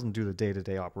doesn't do the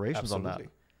day-to-day operations on that.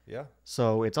 Yeah.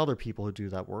 So it's other people who do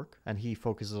that work, and he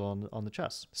focuses on the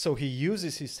chess. So he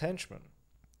uses his henchmen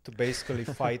to basically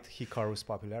fight Hikaru's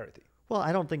popularity. Well,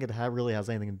 I don't think it really has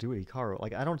anything to do with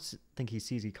Hikaru. I don't think he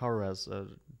sees Hikaru as a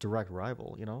direct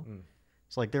rival,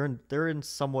 It's they're in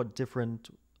somewhat different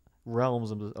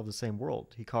realms of the same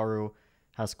world. Hikaru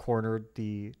has cornered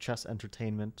the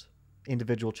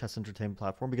individual chess entertainment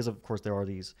platform, because of course there are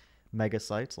these mega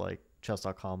sites like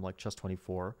chess.com, like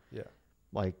Chess24,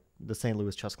 like the St.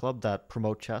 Louis Chess Club that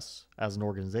promote chess as an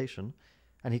organization,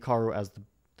 and Hikaru as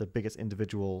the biggest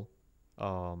individual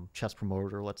chess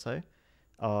promoter, let's say,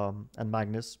 and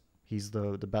Magnus, he's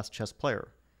the best chess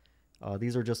player.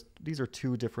 These are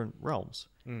two different realms.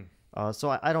 Mm.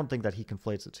 So I don't think that he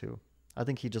conflates the two. I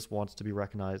think he just wants to be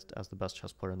recognized as the best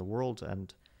chess player in the world,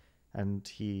 and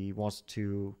he wants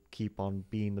to keep on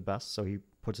being the best. So he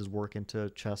puts his work into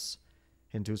his chess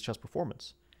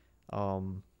performance.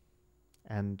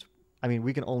 And I mean,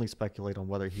 we can only speculate on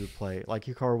whether he would play. Like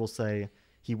Hikaru will say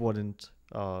he wouldn't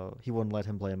let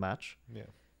him play a match. Yeah.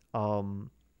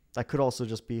 That could also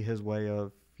just be his way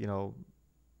of,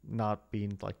 not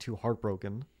being like too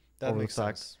heartbroken. That makes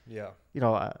sense. Yeah.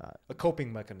 A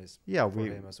coping mechanism. Yeah, for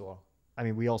him as well. I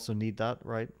mean, we also need that,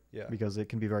 right? Yeah. Because it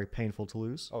can be very painful to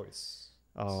lose. Oh, it's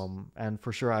and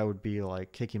for sure, I would be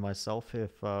like kicking myself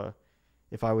if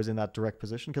I was in that direct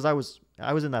position, because I was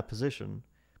in that position,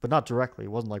 but not directly.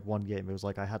 It wasn't like one game. It was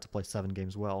like I had to play 7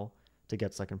 games well to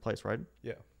get second place, right?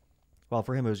 Yeah. Well,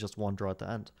 for him, it was just one draw at the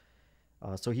end.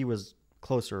 So he was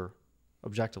closer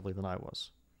objectively than I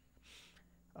was.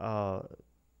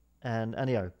 And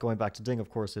yeah, going back to Ding, of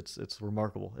course, it's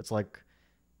remarkable. It's like,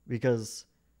 because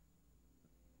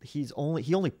he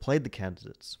only played the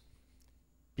candidates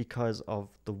because of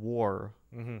the war.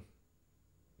 Mm-hmm.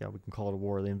 Yeah, we can call it a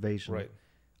war, the invasion right.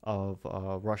 of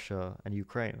Russia and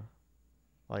Ukraine.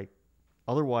 Like,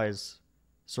 otherwise,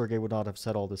 Sergei would not have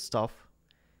said all this stuff.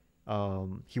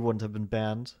 He wouldn't have been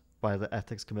banned by the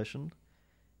ethics commission.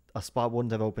 A spot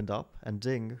wouldn't have opened up, and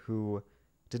Ding, who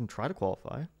didn't try to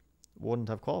qualify, wouldn't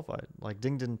have qualified. Like,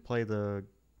 Ding didn't play the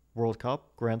World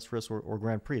Cup, Grand Swiss, or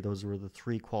Grand Prix. Those were the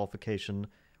 3 qualification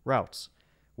routes,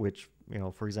 which,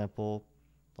 for example,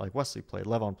 like Wesley played,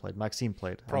 Levon played, Maxime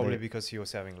played. Probably because he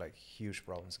was having like huge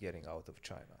problems getting out of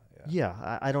China.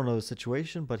 Yeah, I don't know the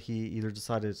situation, but he either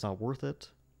decided it's not worth it,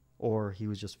 or he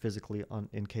was just physically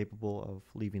incapable of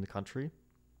leaving the country.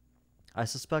 I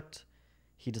suspect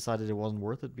he decided it wasn't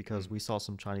worth it because we saw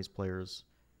some Chinese players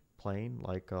playing,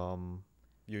 like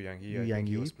Yu Yang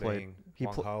Yi was playing.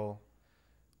 Wang Hao.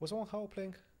 Was Wang Hao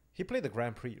playing? He played the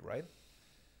Grand Prix, right?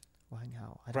 Wang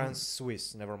Hao. Grand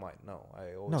Swiss. Never mind. No,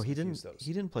 I always no, he didn't. those.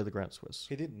 He didn't play the Grand Swiss.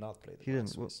 He did not play the Grand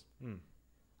Swiss.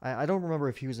 I don't remember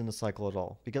if he was in the cycle at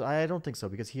all, because I don't think so,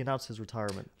 because he announced his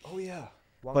retirement. Oh yeah,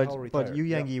 but Yu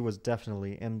Yang Yi was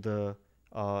definitely in the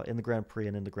Grand Prix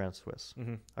and in the Grand Swiss.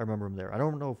 Mm-hmm. I remember him there. I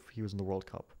don't know if he was in the World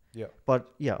Cup. Yeah,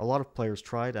 but yeah, a lot of players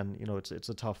tried, and it's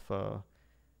a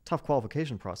tough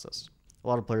qualification process. A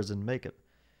lot of players didn't make it,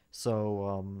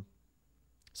 so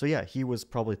yeah, he was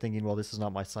probably thinking, well, this is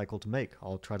not my cycle to make.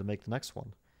 I'll try to make the next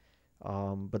one.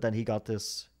 But then he got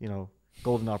this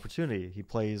golden opportunity. He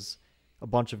plays a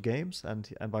bunch of games, and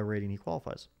by rating he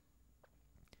qualifies.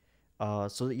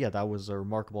 So yeah, that was a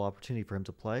remarkable opportunity for him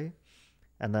to play,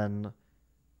 and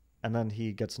then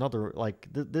he gets another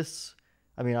this.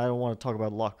 I mean, I don't want to talk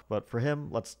about luck, but for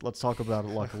him, let's talk about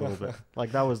luck a little bit.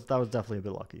 Like that was definitely a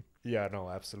bit lucky. Yeah, no,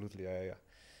 absolutely.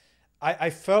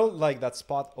 I felt like that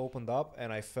spot opened up,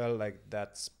 and I felt like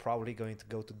that's probably going to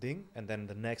go to Ding, and then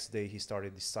the next day he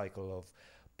started this cycle of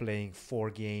playing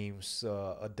 4 games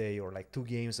a day, or like 2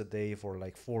 games a day for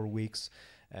like 4 weeks,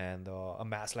 and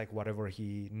amass like whatever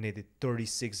he needed,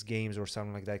 36 games or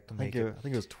something like that to make it. I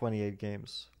think it was 28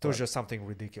 games. It was just something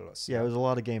ridiculous. Yeah, it was a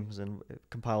lot of games and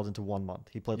compiled into 1 month.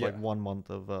 He played like 1 month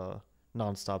of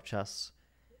non-stop chess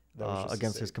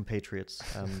against his compatriots,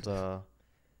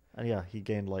 and yeah, he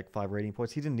gained like 5 rating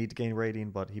points. He didn't need to gain rating,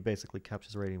 but he basically kept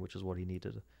his rating, which is what he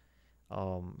needed.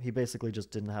 He basically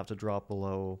just didn't have to drop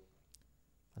below,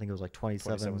 I think it was like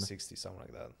 2760, something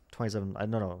like that. 27, I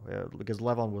don't know, because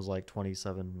Levon was like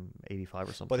 2785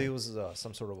 or something. But it was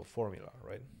some sort of a formula,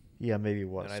 right? Yeah, maybe it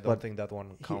was. And I don't think that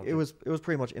one counted. It was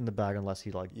pretty much in the bag unless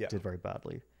he did very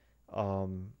badly.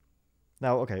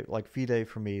 Now, okay, like FIDE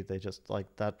for me, they just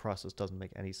like that process doesn't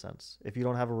make any sense. If you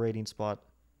don't have a rating spot,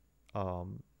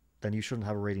 then you shouldn't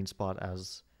have a rating spot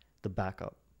as the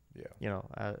backup. Yeah.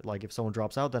 Like if someone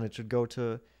drops out, then it should go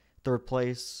to 3rd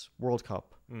place World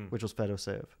Cup, which was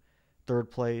Fedoseev. 3rd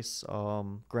place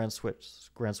Grand Swiss,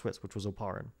 which was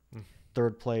Oparin.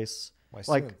 3rd place, my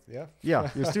student, yeah,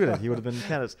 your student. He would have been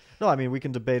candidates. No, I mean, we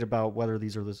can debate about whether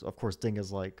these are this. Of course, Ding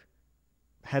is like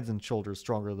heads and shoulders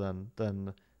stronger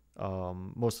than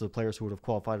most of the players who would have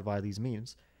qualified via these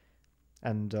means.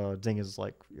 And Ding is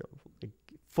like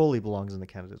fully belongs in the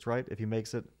candidates, right? If he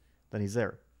makes it, then he's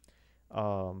there,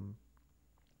 and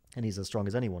he's as strong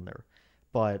as anyone there.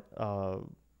 But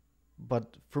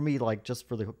for me, like just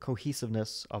for the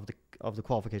cohesiveness of the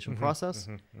qualification process,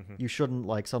 you shouldn't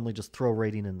like suddenly just throw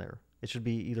rating in there. It should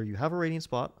be either you have a rating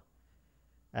spot,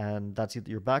 and that's either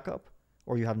your backup,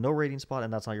 or you have no rating spot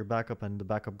and that's not your backup, and the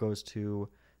backup goes to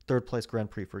 3rd place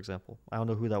Grand Prix, for example. I don't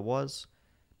know who that was.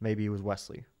 Maybe it was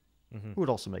Wesley. Who would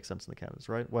also make sense in the candidates,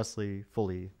 right? Wesley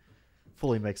fully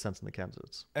fully makes sense in the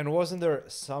candidates. And wasn't there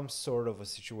some sort of a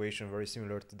situation very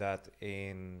similar to that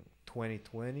in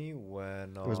 2020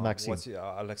 when It was Maxime.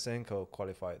 Alexenko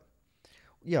qualified?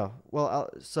 Yeah, well,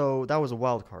 so that was a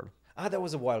wild card. That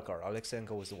was a wild card.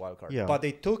 Alexenko was the wild card. Yeah. But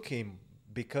they took him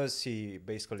because he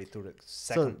basically took the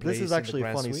second place. This is actually in the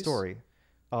a Grand funny Swiss. story.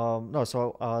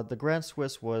 The Grand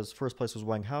Swiss was first place was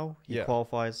Wang Hao. He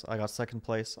qualifies. I got second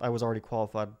place. I was already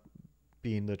qualified,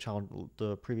 being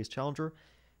the previous challenger.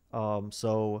 The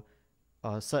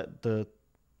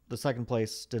second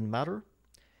place didn't matter.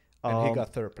 And he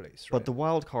got third place. Right? But the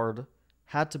wild card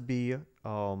had to be.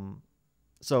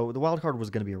 So the wild card was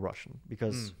going to be a Russian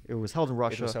because it was held in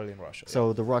Russia. It was held in Russia.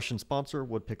 So the Russian sponsor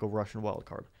would pick a Russian wild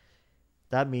card.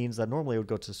 That means that normally it would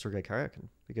go to Sergei Karyakin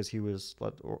because he was,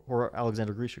 or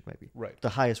Alexander Grishuk maybe, right, the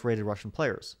highest rated Russian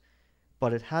players.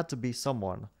 But it had to be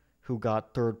someone who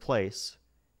got third place,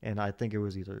 and I think it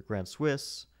was either Grand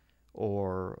Swiss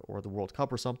or the World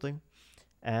Cup or something.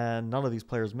 And none of these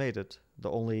players made it. The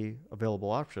only available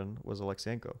option was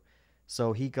Alexyenko.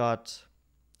 So he got,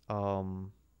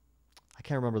 I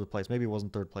can't remember the place. Maybe it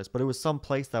wasn't third place, but it was some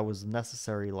place that was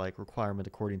necessary, like requirement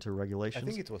according to regulations. I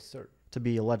think it was third. To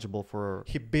be eligible for...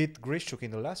 He beat Grishuk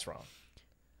in the last round.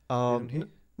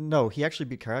 No, he actually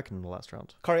beat Karyakin in the last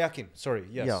round. Karyakin, sorry.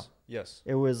 Yes. Yeah. Yes.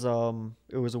 It was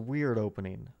a weird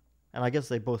opening. And I guess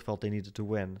they both felt they needed to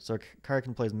win. So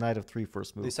Karyakin plays knight of 3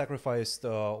 first move. They sacrificed,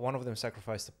 one of them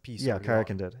sacrificed a piece. Yeah,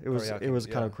 Karyakin did. It was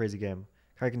kind of a crazy game.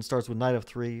 Karyakin starts with knight of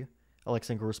 3.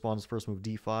 Alexenko responds first move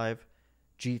d5,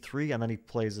 g3, and then he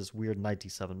plays this weird knight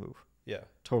d7 move. Yeah.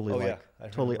 Totally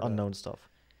totally unknown stuff.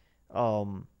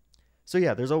 So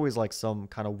yeah, there's always like some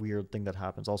kind of weird thing that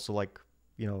happens. Also, like,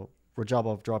 you know,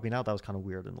 Rajabov dropping out, that was kind of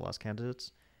weird in the last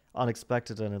candidates.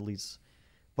 Unexpected and at least.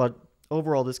 But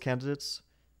overall, this candidates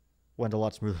went a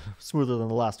lot smoother than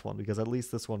the last one, because at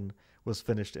least this one was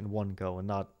finished in one go and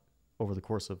not over the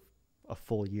course of a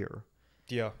full year.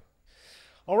 Yeah.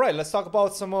 All right, let's talk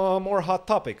about some more hot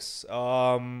topics.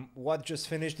 What just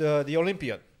finished the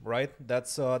Olympiad, right?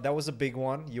 That was a big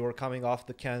one. You were coming off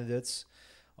the candidates.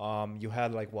 You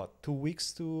had like what, 2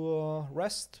 weeks to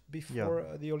rest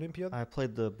before the Olympiad? I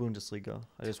played the Bundesliga.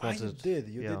 I just wanted.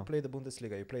 You did play the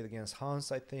Bundesliga. You played against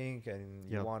Hans, I think,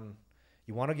 and you won.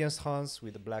 You won against Hans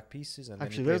with the black pieces, and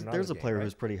actually, then there's a player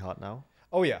who's pretty hot now.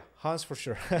 Oh yeah, Hans for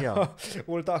sure. Yeah,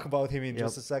 we'll talk about him in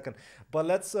just a second. But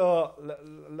let's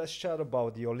chat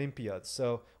about the Olympiad.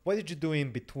 So, what did you do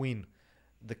in between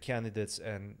the candidates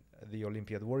and the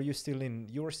Olympiad? You were still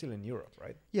in Europe,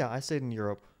 right? Yeah, I stayed in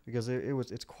Europe because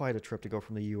it's quite a trip to go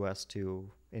from the US to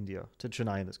India, to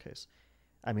Chennai in this case.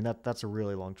 I mean, that's a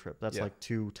really long trip. That's like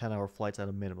 2 10-hour flights at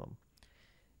a minimum.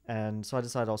 And so I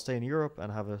decided I'll stay in Europe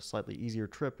and have a slightly easier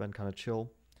trip and kind of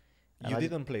chill. And you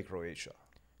didn't play Croatia?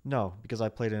 No, because I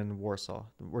played in Warsaw.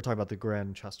 We're talking about the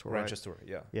Grand Chess Tour, Grand Chess Tour,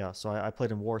 yeah. Yeah, so I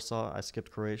played in Warsaw. I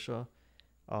skipped Croatia.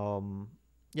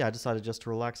 I decided just to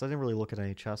relax. I didn't really look at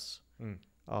any chess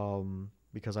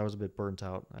because I was a bit burnt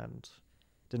out and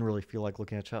didn't really feel like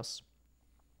looking at chess.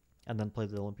 And then played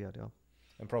the Olympiad, yeah.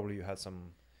 And probably you had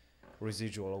some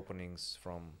residual openings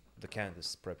from the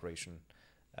candidates preparation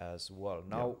as well.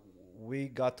 Now we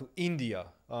got to India.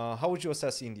 How would you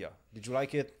assess India? Did you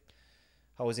like it?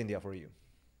 How was India for you?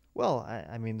 Well,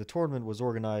 I mean, the tournament was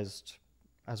organized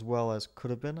as well as could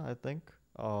have been, I think.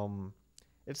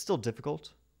 It's still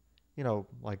difficult, you know,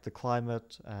 like the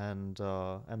climate and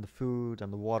the food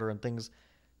and the water and things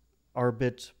are a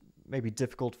bit maybe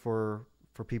difficult for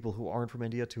people who aren't from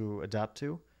India to adapt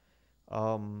to.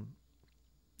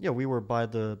 We were by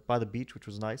the beach, which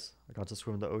was nice. I got to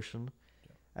swim in the ocean,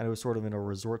 and it was sort of in a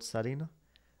resort setting.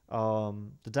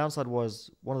 The downside was,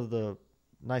 one of the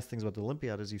nice things about the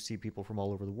Olympiad is you see people from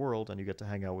all over the world and you get to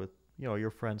hang out with, you know,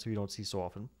 your friends who you don't see so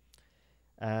often.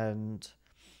 And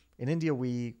in India,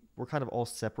 we were kind of all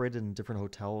separated in different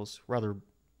hotels, rather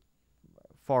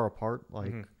far apart.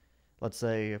 Like, let's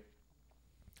say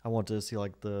I want to see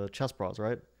like the chess bras,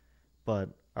 right? But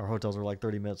our hotels are like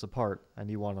 30 minutes apart and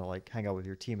you want to like hang out with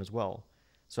your team as well.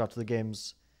 So after the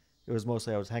games, it was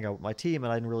mostly I was hanging out with my team,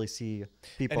 and I didn't really see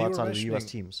people outside of the U.S.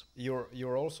 teams.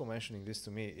 You're also mentioning this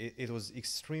to me. It was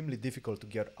extremely difficult to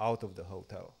get out of the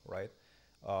hotel, right?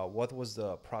 What was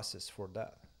the process for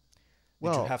that?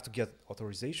 Did you have to get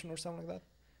authorization or something like that?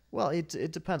 Well,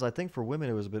 it depends. I think for women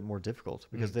it was a bit more difficult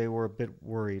because they were a bit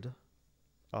worried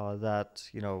that,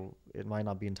 you know, it might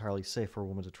not be entirely safe for a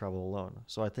woman to travel alone.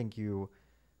 So I think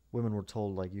women were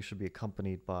told like you should be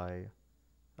accompanied by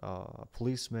a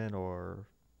policeman or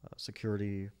a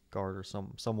security guard or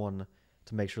someone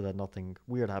to make sure that nothing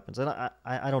weird happens. And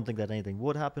I don't think that anything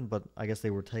would happen, but I guess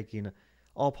they were taking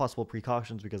all possible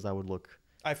precautions because that would look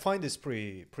I find this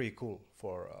pretty cool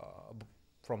for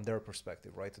from their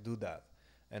perspective, right? To do that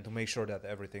and to make sure that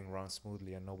everything runs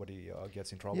smoothly and nobody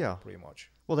gets in trouble. Yeah. Pretty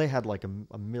much. Well, they had like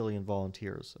a million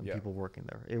volunteers and Yeah. people working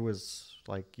there. It was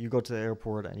like you go to the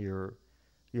airport and you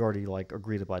already like are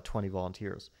greeted by 20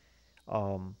 volunteers.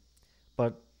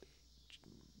 But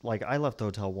like I left the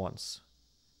hotel once,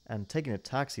 and taking a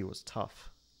taxi was tough.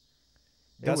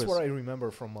 That's what I remember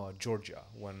from Georgia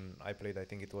when I played. I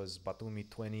think it was Batumi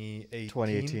 2018.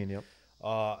 2018, yep.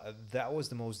 That was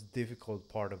the most difficult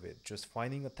part of it. Just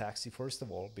finding a taxi, first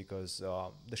of all, because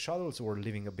the shuttles were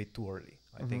leaving a bit too early.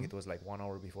 I think it was like 1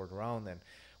 hour before the round, and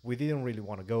we didn't really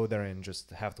want to go there and just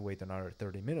have to wait another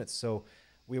 30 minutes. So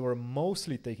we were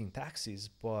mostly taking taxis,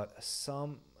 but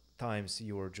sometimes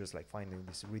you were just like finding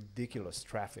this ridiculous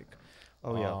traffic.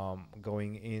 Oh, yeah.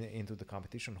 Going into the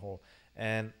competition hall.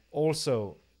 And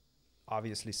also,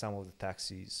 obviously, some of the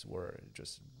taxis were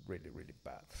just really, really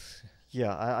bad.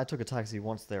 Yeah, I took a taxi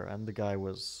once there, and the guy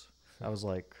was, I was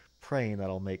like praying that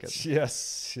I'll make it.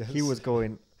 Yes. He was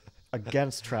going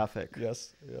against traffic.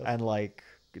 Yes. And like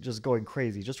just going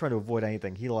crazy, just trying to avoid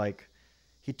anything.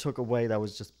 He took a way that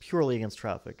was just purely against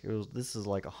traffic. This is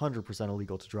like 100%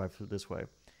 illegal to drive this way,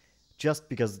 just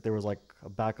because there was like a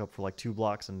backup for like 2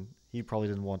 blocks, and he probably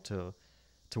didn't want to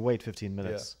wait 15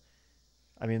 minutes.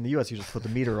 I mean, in the U.S., you just put the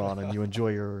meter on and you enjoy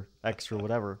your extra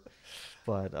whatever.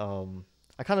 But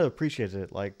I kind of appreciated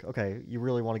it. Like, okay, you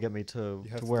really want to get me to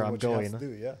where I'm going.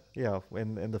 Yeah,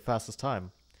 in the fastest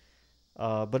time.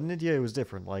 But in India, it was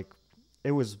different. Like,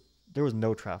 there was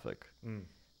no traffic.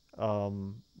 When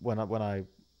I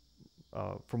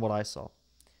from what I saw.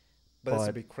 But it's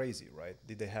a bit crazy, right?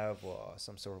 Did they have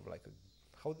some sort of like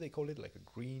how do they call it? Like a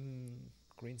green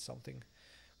something,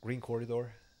 green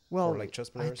corridor? Well, for like chess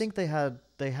players? I think they had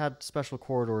special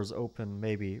corridors open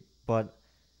maybe, but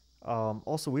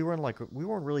also we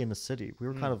weren't really in the city. We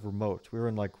were kind of remote. We were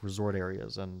in like resort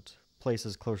areas and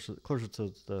places closer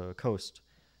to the coast,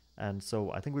 and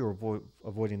so I think we were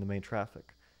avoiding the main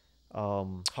traffic.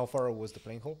 How far was the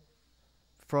playing hall?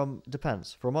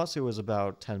 Depends. From us, it was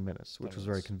about 10 minutes, which was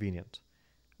very convenient.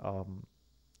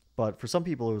 But for some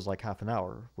people, it was like half an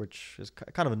hour, which is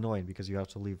kind of annoying because you have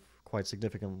to leave quite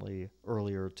significantly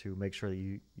earlier to make sure that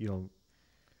you don't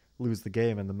lose the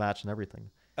game and the match and everything.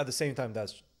 At the same time,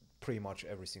 that's pretty much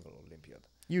every single Olympiad.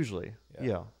 Usually,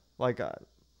 yeah. Like,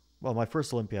 well, my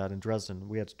first Olympiad in Dresden,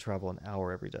 we had to travel an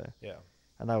hour every day. Yeah.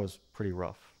 And that was pretty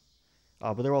rough.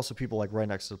 But there were also people like right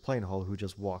next to the playing hall who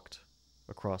just walked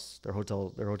across their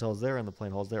hotel. Their hotel's there and the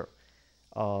playing hall's there.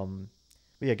 But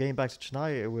yeah, getting back to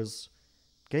Chennai,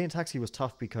 getting a taxi was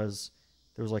tough because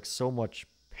there was like so much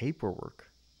paperwork.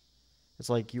 It's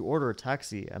like you order a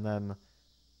taxi and then,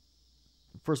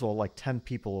 first of all, like 10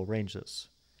 people arrange this.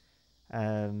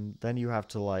 And then you have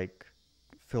to like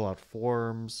fill out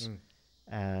forms.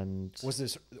 And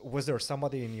was there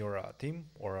somebody in your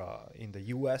team or in the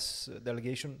U.S.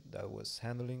 delegation that was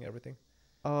handling everything?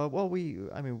 Well,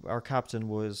 our captain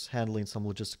was handling some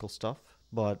logistical stuff,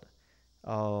 but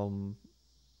also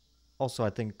I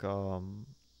think John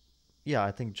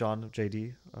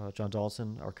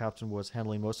Donaldson, our captain, was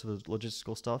handling most of the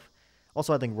logistical stuff.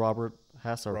 Also, I think Robert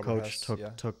Hess, our coach,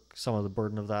 took some of the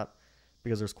burden of that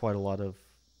because there's quite a lot of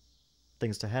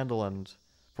things to handle, and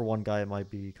for one guy, it might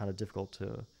be kind of difficult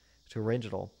to arrange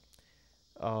it all.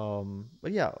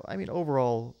 But yeah, I mean,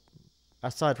 overall,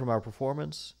 aside from our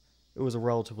performance, it was a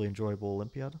relatively enjoyable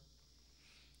Olympiad.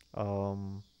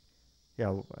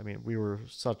 Yeah, I mean, we were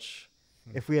such...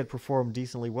 If we had performed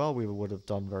decently well, we would have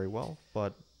done very well,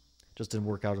 but just didn't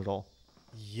work out at all.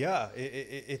 Yeah,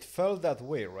 it felt that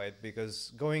way, right?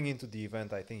 Because going into the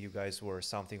event, I think you guys were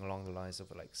something along the lines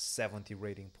of like 70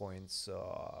 rating points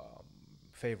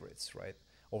favorites, right?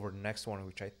 Over the next one,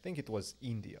 which I think it was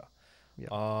India.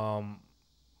 Yeah.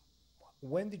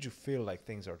 When did you feel like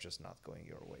things are just not going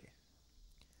your way?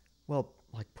 Well,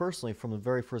 like personally, from the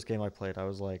very first game I played, I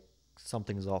was like,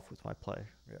 something's off with my play.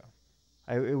 Yeah.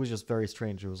 It was just very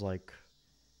strange. It was like,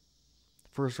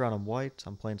 first round I'm white,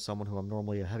 I'm playing someone who I'm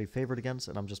normally a heavy favorite against,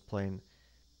 and I'm just playing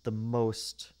the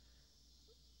most,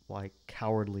 like,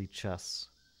 cowardly chess.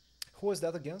 Who was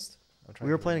that against? We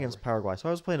were playing against Paraguay, so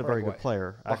I was playing a very good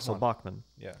player, Axel Bachmann.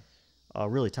 Yeah. A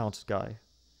really talented guy.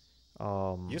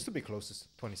 He used to be closest to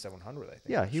 2,700, I think.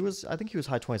 Yeah, I think he was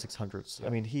high 2,600s. Yeah.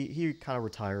 I mean, he kind of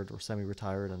retired or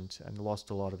semi-retired and lost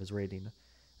a lot of his rating.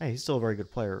 Hey, he's still a very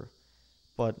good player.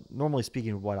 But normally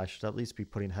speaking with white, I should at least be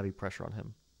putting heavy pressure on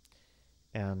him.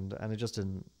 And it just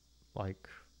didn't, like...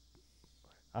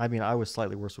 I mean, I was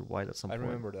slightly worse with white at some point. I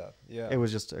remember that, yeah. It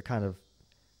was just a kind of...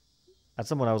 At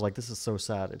some point, I was like, this is so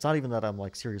sad. It's not even that I'm,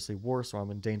 like, seriously worse or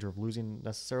I'm in danger of losing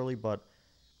necessarily, but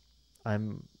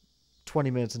I'm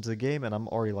 20 minutes into the game and I'm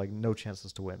already like no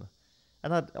chances to win.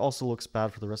 And that also looks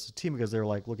bad for the rest of the team because they're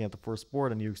like looking at the first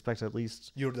board and you expect at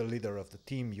least... You're the leader of the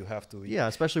team. You have to... Yeah,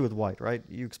 especially with white, right?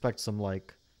 You expect some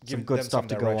like some good stuff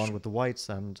to go on with the whites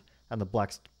and the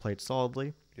blacks played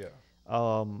solidly. Yeah.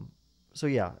 So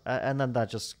yeah, and then that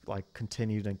just like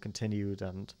continued and continued,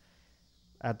 and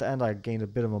at the end I gained a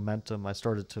bit of momentum. I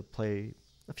started to play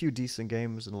a few decent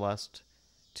games in the last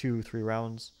 2-3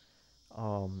 rounds.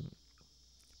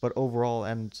 But overall,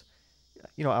 and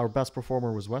you know, our best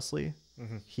performer was Wesley.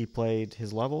 Mm-hmm. He played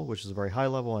his level, which is a very high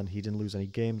level, and he didn't lose any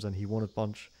games, and he won a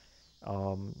bunch.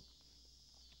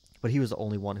 But he was the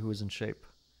only one who was in shape.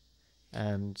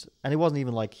 And it wasn't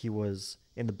even like he was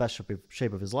in the best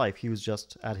shape of his life. He was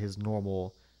just at his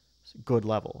normal good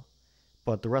level.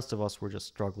 But the rest of us were just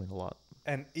struggling a lot.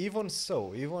 And even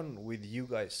so, even with you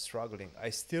guys struggling, I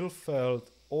still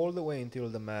felt all the way until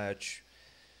the match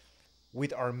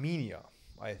with Armenia,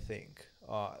 I think,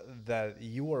 that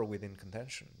you were within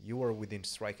contention. You were within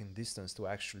striking distance to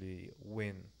actually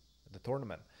win the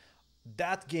tournament.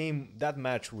 That game, that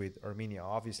match with Armenia,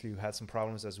 obviously you had some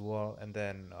problems as well. And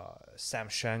then Sam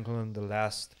Shanklin,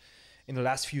 in the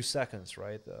last few seconds,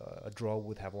 right? A draw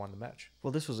would have won the match.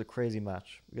 Well, this was a crazy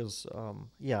match because,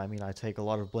 yeah, I mean, I take a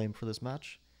lot of blame for this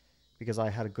match because I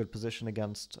had a good position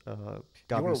against Gabi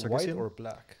Sargsyan. You were white or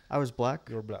black? I was black.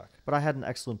 You were black. But I had an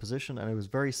excellent position and it was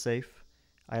very safe.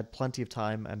 I had plenty of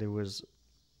time and it was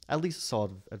at least a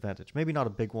solid advantage. Maybe not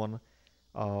a big one.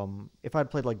 If I'd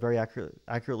played like very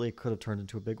accurately, it could have turned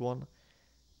into a big one.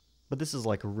 But this is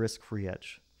like a risk-free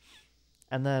edge.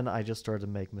 And then I just started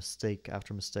to make mistake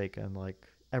after mistake and like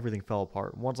everything fell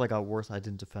apart. Once I got worse, I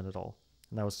didn't defend at all.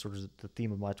 And that was sort of the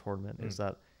theme of my tournament is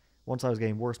that once I was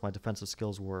getting worse, my defensive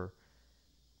skills were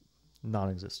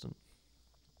non-existent.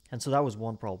 And so that was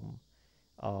one problem,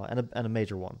 and a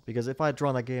major one. Because if I had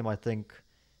drawn that game, I think,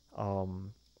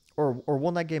 or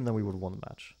won that game, then we would have won the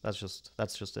match. That's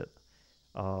just it.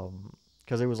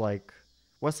 Because it was like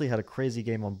Wesley had a crazy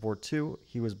game on board 2.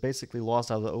 He was basically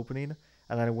lost out of the opening,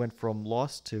 and then it went from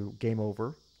lost to game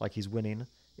over, like he's winning,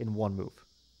 in one move.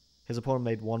 His opponent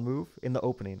made one move in the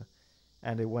opening,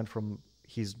 and it went from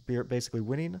he's basically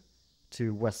winning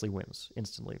to Wesley wins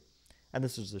instantly. And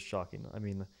this was just shocking. I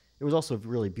mean, it was also a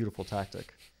really beautiful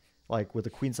tactic. Like with the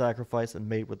queen sacrifice and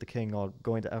mate with the king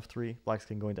going to f3, black's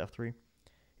king going to f3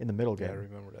 in the middle game. Yeah, I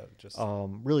remember that. Just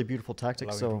really beautiful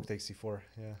tactic. So rook takes c4.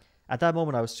 Yeah. At that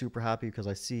moment, I was super happy because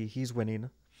I see he's winning.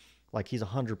 Like he's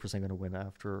 100% going to win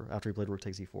after he played rook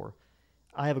takes e4.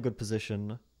 I have a good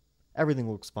position.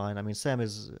 Everything looks fine. I mean, Sam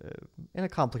is in a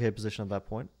complicated position at that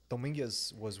point.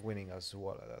 Dominguez was winning as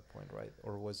well at that point, right?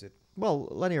 Or was it? Well,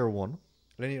 Lenier won.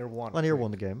 Lenier won. Lenier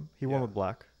won the game. He won with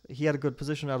black. He had a good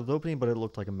position out of the opening, but it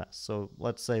looked like a mess. So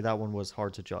let's say that one was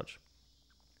hard to judge.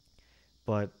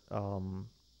 But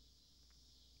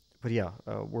yeah,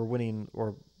 we're winning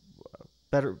or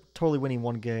better, totally winning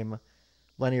one game.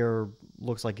 Lenier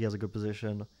looks like he has a good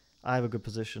position. I have a good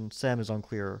position. Sam is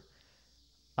unclear.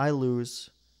 I lose.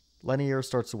 Lenier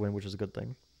starts to win, which is a good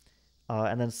thing.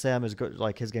 And then Sam is good.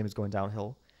 Like his game is going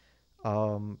downhill.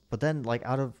 But then, like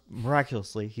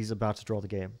miraculously, he's about to draw the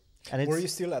game. And were you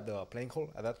still at the playing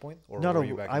hall at that point? Or no, were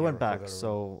you back I went back.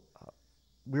 So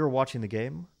we were watching the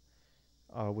game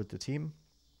with the team.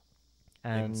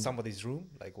 And in somebody's room?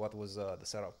 Like what was the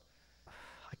setup?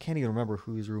 I can't even remember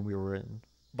whose room we were in.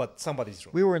 But somebody's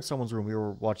room. We were in someone's room. We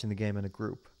were watching the game in a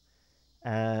group.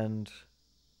 And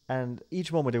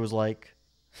each moment it was like,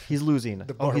 he's losing.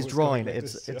 Oh, he's drawing.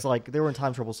 It's like they were in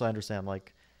time trouble, so I understand.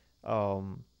 Like,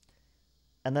 and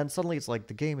then suddenly it's like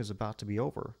the game is about to be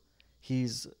over.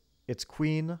 It's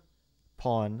queen,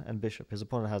 pawn, and bishop. His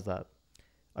opponent has that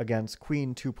against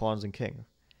queen, 2 pawns, and king.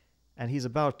 And he's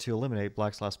about to eliminate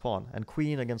black's last pawn. And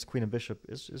queen against queen and bishop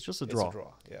is just a draw. It's a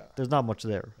draw, yeah. There's not much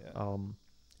there. Yeah.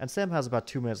 And Sam has about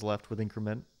 2 minutes left with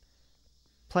increment.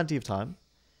 Plenty of time.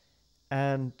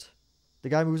 And the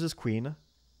guy moves his queen.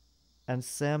 And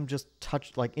Sam just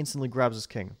instantly grabs his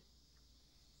king.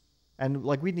 And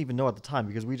like we didn't even know at the time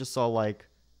because we just saw like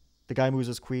the guy moves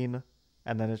his queen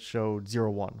and then it showed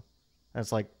 0-1. And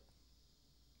it's like...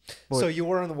 So you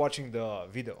weren't watching the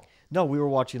video? No, we were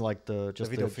watching like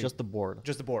just the board.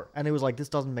 Just the board. And it was like, this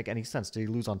doesn't make any sense. Did he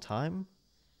lose on time?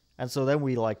 And so then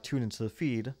we like tune into the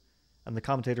feed and the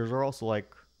commentators are also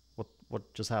like,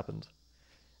 what just happened?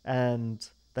 And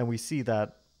then we see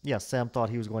that, yeah, Sam thought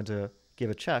he was going to give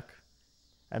a check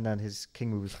and then his king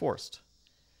move was forced.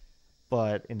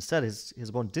 But instead, his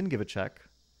opponent didn't give a check.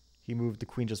 He moved the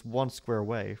queen just 1 square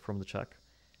away from the check.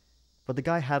 But the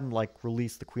guy hadn't like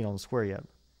released the queen on the square yet.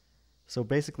 So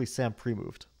basically Sam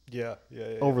pre-moved. Yeah.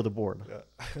 Over the board.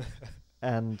 Yeah.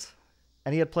 And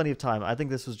and he had plenty of time. I think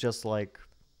this was just like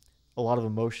a lot of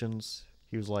emotions.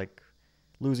 He was like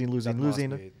losing,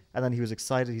 and then he was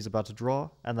excited. He's about to draw,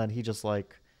 and then he just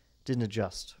like didn't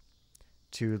adjust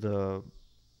to the,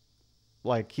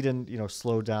 like he didn't,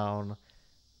 slow down,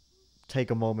 take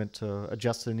a moment to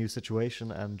adjust to the new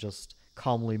situation, and just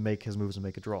calmly make his moves and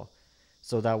make a draw.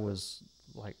 So that was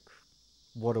like,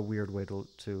 what a weird way to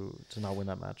not win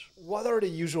that match. What are the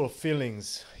usual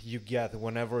feelings you get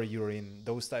whenever you're in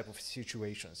those type of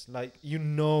situations? Like,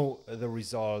 the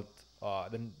result,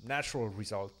 the natural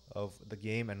result of the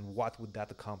game, and what would that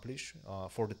accomplish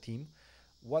for the team?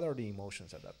 What are the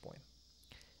emotions at that point?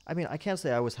 I mean, I can't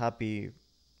say I was happy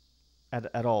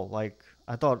at all. Like,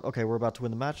 I thought, okay, we're about to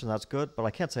win the match, and that's good, but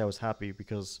I can't say I was happy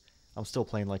because I'm still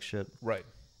playing like shit. Right.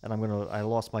 And I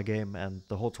lost my game, and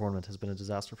the whole tournament has been a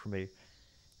disaster for me.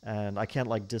 And I can't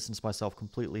like distance myself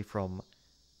completely from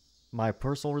my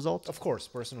personal results. Of course,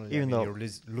 personally, even though you're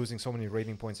losing so many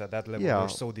rating points at that level, yeah, they're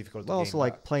so difficult to but also gain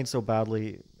like back. playing so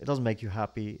badly, it doesn't make you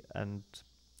happy. And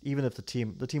even if the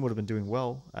team would have been doing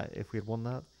well if we had won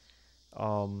that,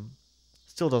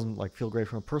 still doesn't like feel great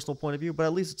from a personal point of view. But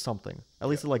at least it's something. At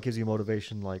least it like gives you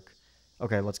motivation. Like,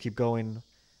 okay, let's keep going.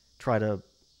 Try to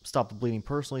stop the bleeding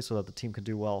personally so that the team can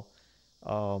do well.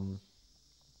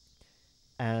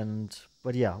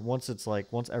 But yeah, once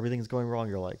everything's going wrong,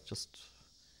 you're like, just,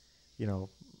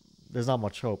 there's not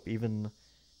much hope. Even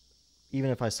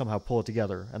if I somehow pull it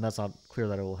together, and that's not clear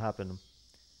that it will happen,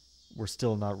 we're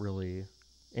still not really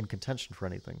in contention for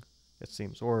anything, it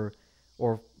seems. Or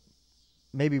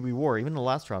maybe we were, even in the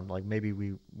last round, like maybe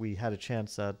we had a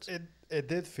chance that it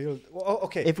did feel, well,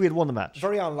 okay, if we had won the match.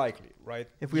 Very unlikely, right?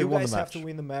 If we had won the match. You guys have to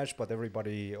win the match, but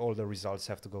all the results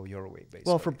have to go your way, basically.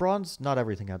 Well, for bronze, not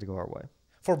everything had to go our way.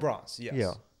 For bronze, yes.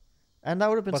 Yeah. And that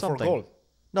would have been something. But for gold?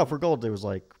 No, for gold, it was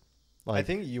like I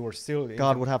think you were still...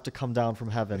 God would have to come down from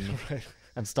heaven right.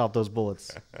 and stop those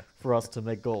bullets for us to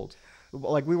make gold.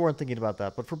 Like, we weren't thinking about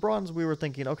that. But for bronze, we were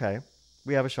thinking, okay,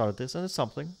 we have a shot at this, and it's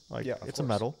something. Like, yeah, it's a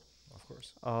medal. Of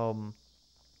course.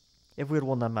 If we had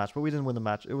won that match, but we didn't win the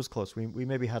match, it was close. We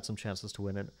maybe had some chances to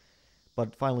win it.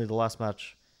 But finally, the last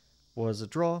match was a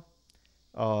draw.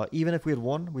 Even if we had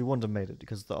won, we wouldn't have made it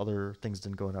because the other things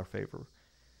didn't go in our favor.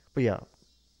 But yeah,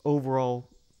 overall,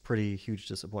 pretty huge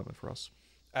disappointment for us.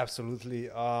 Absolutely.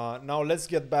 Now let's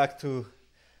get back to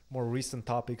more recent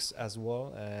topics as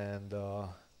well, and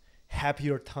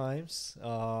happier times.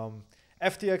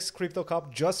 FTX Crypto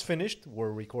Cup just finished.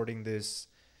 We're recording this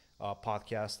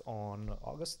podcast on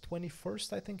August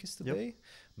 21st, I think is today. Yep.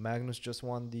 Magnus just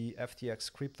won the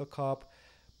FTX Crypto Cup.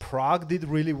 Prague did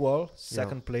really well,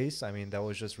 second place. I mean, that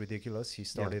was just ridiculous. He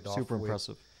started off super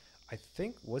impressive. I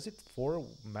think, was it 4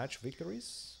 match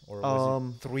victories? Or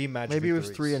was it 3 match maybe victories? It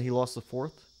was 3 and he lost the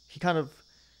 4th. He kind of...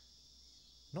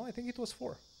 No, I think it was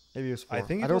 4. Maybe it was 4. I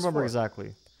don't remember 4.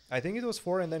 Exactly. I think it was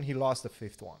 4 and then he lost the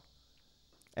 5th one.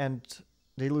 And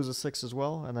did he lose a 6 as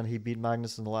well? And then he beat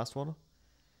Magnus in the last one?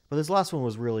 But this last one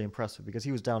was really impressive because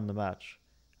he was down in the match.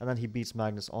 And then he beats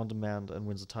Magnus on demand and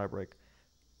wins the tiebreak.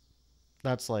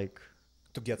 That's like...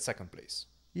 To get second place.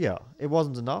 Yeah, it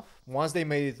wasn't enough. Once they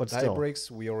made tie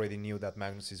breaks, we already knew that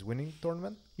Magnus is winning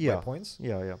tournament by points.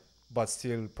 Yeah. But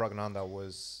still, Pragnanda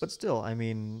was... But still, I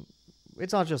mean,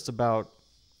 it's not just about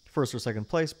first or second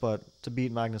place, but to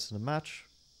beat Magnus in a match,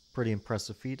 pretty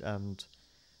impressive feat, and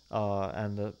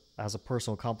as a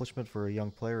personal accomplishment for a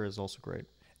young player is also great.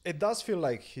 It does feel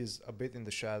like he's a bit in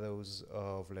the shadows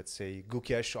of, let's say,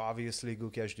 Gukesh. Obviously,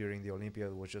 Gukesh during the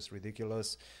Olympiad was just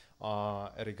ridiculous.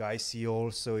 Erigaisi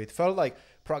also. It felt like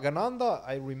Pragananda,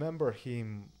 I remember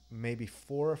him maybe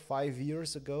 4 or 5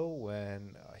 years ago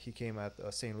when he came at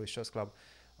St. Louis Chess Club,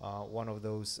 one of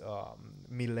those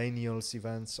millennials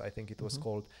events, I think it was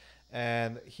called.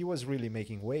 And he was really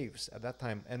making waves at that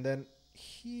time. And then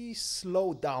he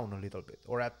slowed down a little bit,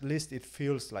 or at least it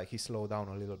feels like he slowed down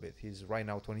a little bit. He's right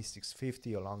now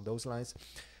 2650 along those lines.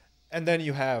 And then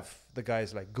you have the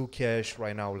guys like Gukesh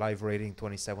right now, live rating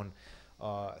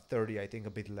 2730, I think a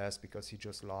bit less because he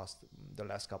just lost the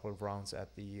last couple of rounds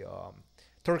at the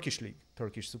Turkish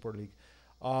Super League.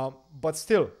 But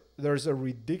still, there's a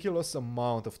ridiculous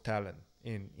amount of talent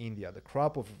in India. The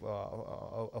crop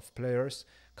of players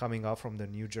coming up from the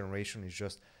new generation is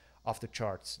just off the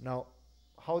charts. Now,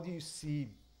 how do you see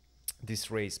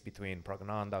this race between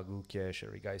Pragnanda, Gukesh,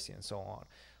 Erigaisi, and so on?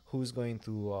 Who's going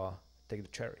to take the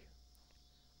cherry?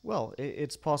 Well,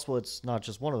 it's possible it's not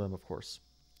just one of them, of course.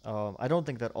 I don't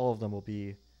think that all of them will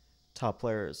be top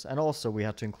players. And also, we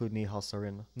have to include Nihal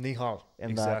Sarin. Nihal,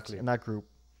 exactly. In that group.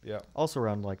 Yeah. Also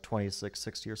around like 26,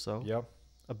 60 or so. Yeah.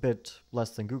 A bit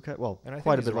less than Gukesh. Well, and I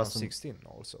quite think a bit around less than 16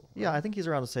 also. Right? Yeah, I think he's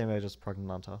around the same age as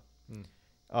Pragnanta.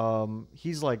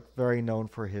 He's like very known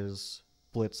for his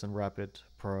blitz and rapid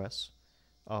prowess.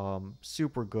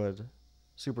 Super good,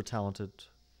 super talented.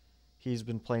 He's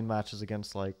been playing matches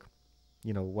against like,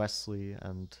 Wesley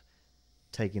and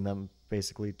taking them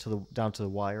basically down to the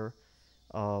wire,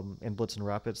 in blitz and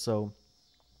rapid. So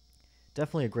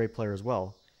definitely a great player as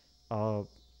well. But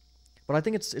I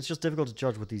think it's just difficult to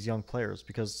judge with these young players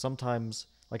because sometimes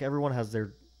like everyone has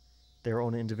their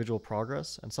own individual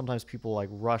progress, and sometimes people like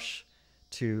rush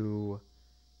to,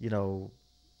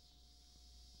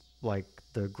 like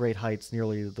the great heights,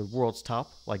 nearly the world's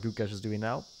top, like Gukesh is doing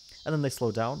now, and then they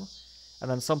slow down, and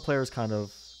then some players kind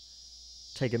of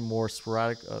take it more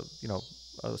sporadic,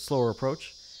 a slower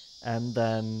approach, and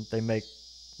then they make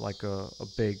like a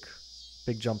big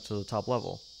jump to the top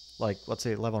level. Like let's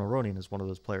say Levon Aronian is one of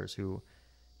those players who,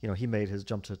 he made his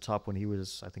jump to the top when he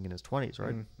was I think in his 20s,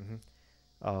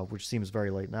 right? Which seems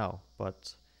very late now,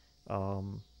 but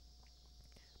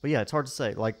yeah, it's hard to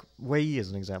say. Like Wei is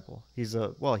an example. He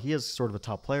is sort of a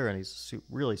top player and he's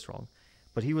really strong,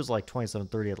 but he was like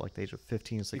 27-30 at like the age of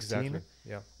 15, 16. Exactly.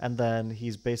 Yeah. And then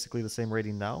he's basically the same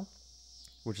rating now,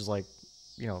 which is like,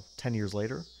 10 years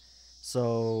later.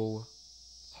 So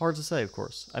hard to say, of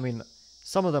course. I mean,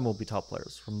 some of them will be top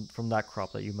players from that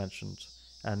crop that you mentioned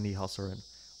and Nihal Surin.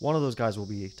 One of those guys will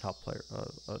be top player,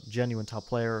 a genuine top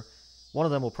player. One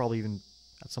of them will probably even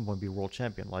at some point be a world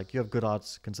champion. Like you have good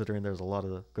odds considering there's a lot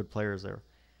of good players there.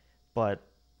 But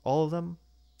all of them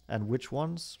and which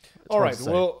ones? All right.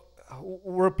 Well,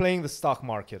 we're playing the stock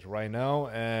market right now,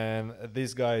 and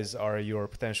these guys are your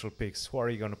potential picks. Who are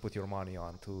you going to put your money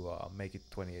on to make it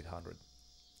 2,800?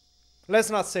 Let's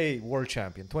not say world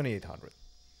champion, 2,800.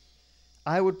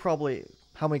 I would probably.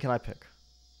 How many can I pick,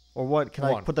 or what can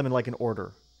I put them in like an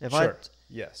order?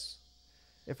 Yes.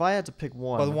 If I had to pick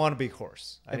one, but one big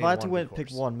horse. If I had to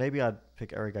pick one, maybe I'd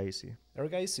pick Eric Gaisi.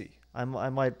 Eric Gaisi. I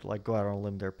might like go out on a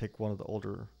limb there, pick one of the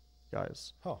older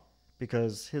guys. Oh.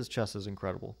 Because his chess is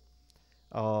incredible.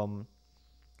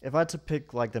 If I had to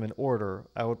pick like them in order,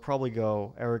 I would probably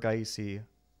go Eric Gaisi,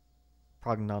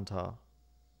 Pragnanta,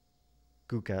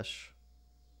 Gukesh,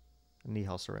 and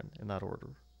Nihal Surin in that order.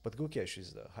 But Gukesh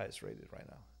is the highest rated right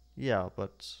now. Yeah,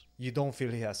 but you don't feel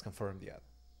he has confirmed yet.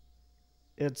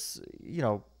 It's,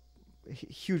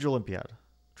 huge Olympiad.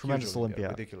 Tremendous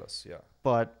Olympiad. Ridiculous, yeah.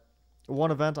 But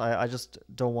one event, I just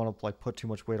don't want to like put too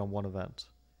much weight on one event.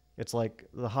 It's like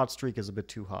the hot streak is a bit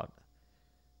too hot.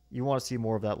 You want to see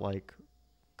more of that like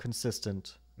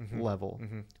consistent level,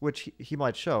 which he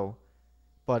might show,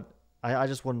 but I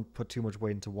just wouldn't put too much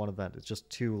weight into one event. It's just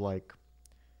too like...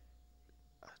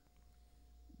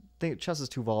 chess is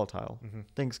too volatile.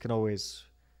 Things can always...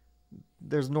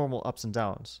 There's normal ups and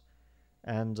downs.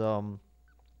 And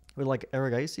with like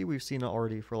Eric Gaisi, we've seen it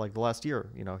already for like the last year.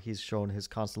 He's shown his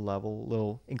constant level,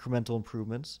 little incremental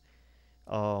improvements.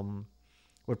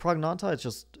 With Pragnanta, it's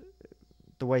just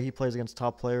the way he plays against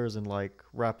top players in like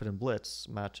rapid and blitz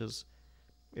matches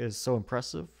is so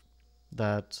impressive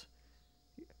that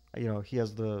he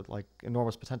has the like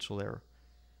enormous potential there.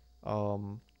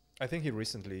 I think he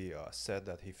recently said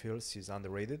that he feels he's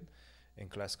underrated in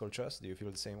classical chess. Do you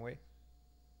feel the same way?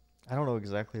 I don't know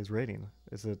exactly his rating.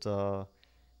 Is it?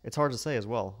 It's hard to say as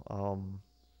well.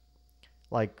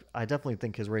 Like I definitely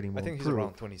think his rating will improve. He's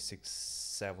around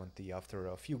 2670 after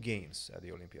a few games at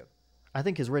the Olympiad. I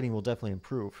think his rating will definitely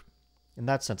improve. In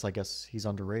that sense, I guess he's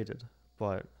underrated.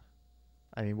 But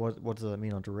I mean, what does that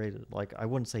mean, underrated? Like I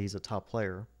wouldn't say he's a top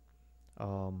player,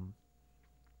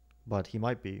 but he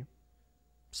might be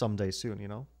someday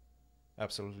soon.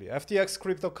 Absolutely. FTX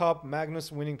Crypto Cup,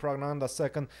 Magnus winning Pragnanda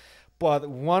second. But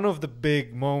one of the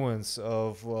big moments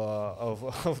of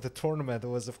the tournament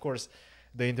was, of course,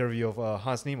 the interview of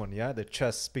Hans Niemann. Yeah, the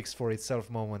chess speaks for itself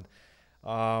moment.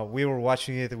 We were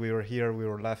watching it. We were here. We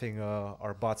were laughing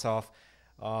our butts off.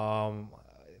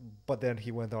 But then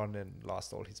he went on and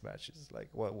lost all his matches. Like,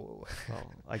 what? Well,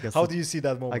 I guess. How do you see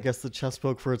that moment? I guess the chess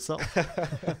spoke for itself.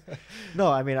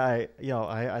 No, I mean, I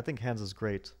think Hans is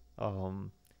great.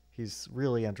 He's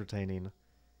really entertaining.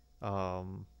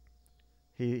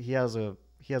 He has a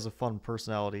fun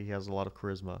personality. He has a lot of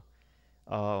charisma.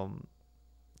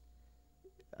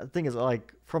 The thing is,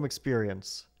 like, from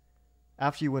experience,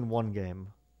 after you win one game,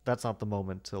 that's not the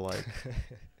moment to like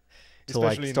to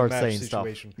like start saying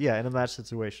situation. Stuff. Yeah, in a match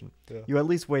situation, you at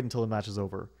least wait until the match is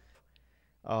over.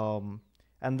 And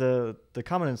the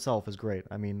comment itself is great.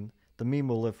 I mean, the meme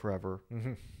will live forever.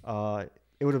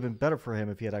 It would have been better for him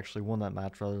if he had actually won that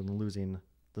match rather than losing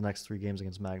the next 3 games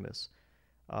against Magnus.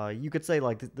 You could say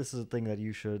like this is a thing that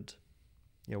you should,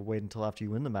 wait until after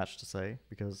you win the match to say,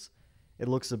 because it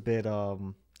looks a bit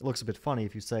funny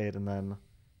if you say it and then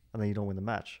you don't win the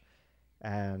match.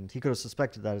 And he could have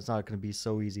suspected that it's not going to be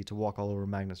so easy to walk all over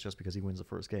Magnus just because he wins the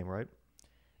first game, right?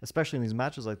 Especially in these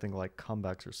matches, I think like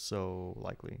comebacks are so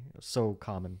likely, so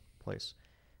commonplace.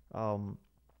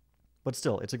 But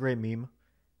still, it's a great meme.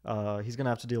 He's going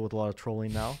to have to deal with a lot of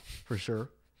trolling now, for sure.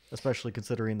 Especially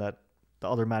considering that the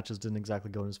other matches didn't exactly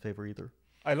go in his favor either.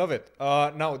 I love it.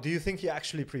 Now, do you think he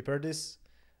actually prepared this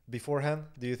beforehand?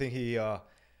 Do you think he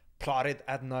plotted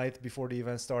at night before the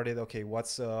event started? Okay,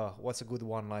 what's a good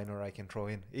one-liner I can throw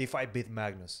in if I beat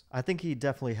Magnus? I think he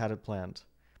definitely had it planned.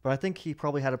 But I think he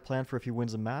probably had it planned for if he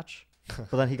wins a match.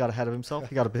 But then he got ahead of himself.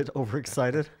 He got a bit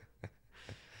overexcited.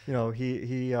 You know,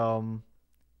 he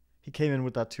came in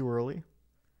with that too early.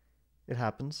 It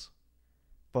happens.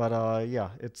 But yeah,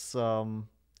 it's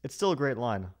still a great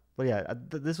line. But yeah,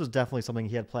 this was definitely something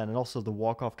he had planned. And also the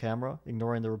walk-off camera,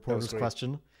 ignoring the reporter's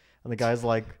question. And the guy's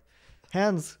like,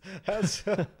 Hans, please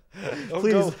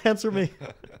go. Answer me.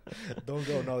 Don't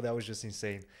go. No, that was just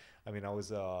insane. I mean, I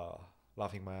was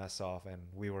laughing my ass off, and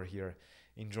we were here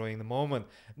enjoying the moment.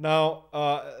 Now,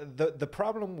 the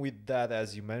problem with that,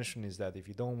 as you mentioned, is that if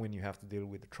you don't win, you have to deal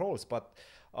with the trolls. But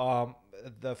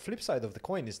the flip side of the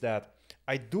coin is that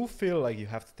I do feel like you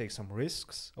have to take some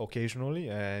risks occasionally,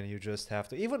 and you just have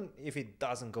to, even if it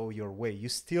doesn't go your way, you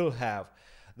still have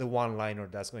the one-liner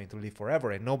that's going to live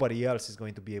forever, and nobody else is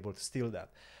going to be able to steal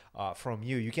that from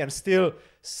you. You can still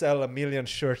sell 1 million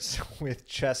shirts with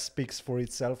chess speaks for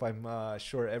itself. I'm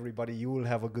sure everybody, you will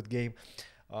have a good game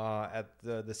at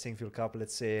the Singfield Cup,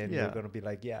 let's say, and you're going to be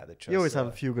like, yeah, the chess. You always have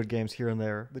a few good games here and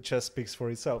there. The chess speaks for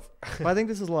itself. But I think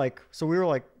this is like, so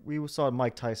we saw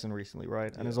Mike Tyson recently,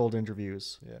 right? And his old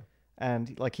interviews. Yeah.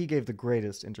 And like he gave the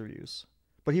greatest interviews,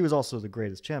 but he was also the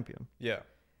greatest champion. Yeah.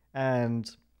 And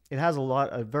it has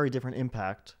a very different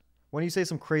impact when you say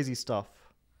some crazy stuff,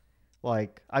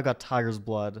 like I got tiger's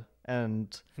blood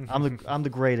and I'm the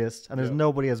greatest, and there's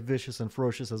nobody as vicious and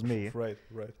ferocious as me. Right.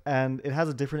 And it has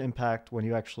a different impact when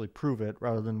you actually prove it,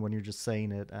 rather than when you're just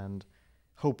saying it and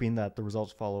hoping that the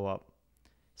results follow up.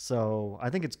 So I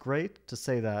think it's great to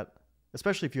say that,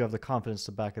 especially if you have the confidence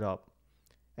to back it up,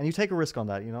 and you take a risk on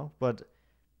that, you know. But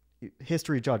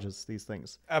history judges these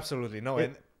things. Absolutely, no.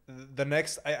 And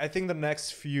I think the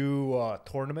next few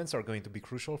tournaments are going to be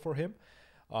crucial for him.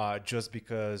 Just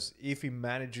because if he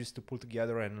manages to pull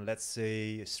together and, let's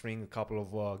say, string a couple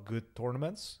of good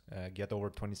tournaments, get over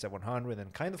 2,700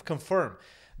 and kind of confirm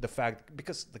the fact,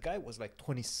 because the guy was like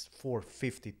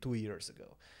 2450 2 years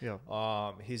ago.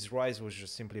 Yeah. His rise was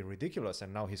just simply ridiculous,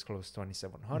 and now he's close to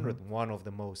 2,700, one of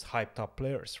the most hyped up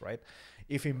players, right?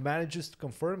 If he manages to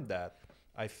confirm that,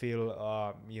 I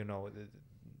feel,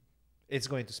 it's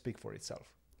going to speak for itself,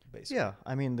 basically. Yeah,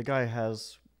 I mean, the guy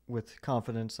has, with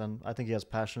confidence, and I think he has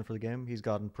passion for the game, he's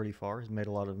gotten pretty far. He's made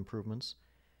a lot of improvements.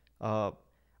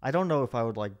 I don't know if I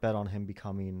would like bet on him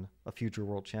becoming a future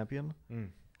world champion.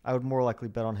 I would more likely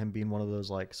bet on him being one of those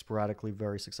like sporadically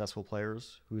very successful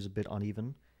players who's a bit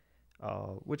uneven,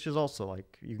 which is also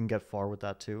like you can get far with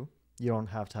that too. You don't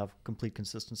have to have complete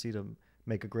consistency to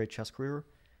make a great chess career,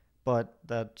 but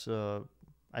that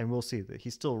and we'll see that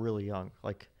he's still really young.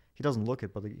 Like he doesn't look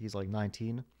it, but he's like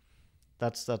 19.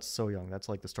 That's so young. That's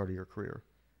like the start of your career.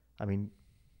 I mean,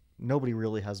 nobody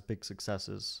really has big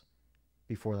successes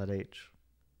before that age.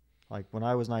 Like when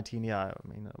I was 19, yeah, I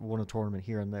mean, I won a tournament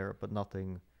here and there, but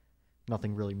nothing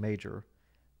really major.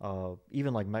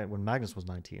 Even like when Magnus was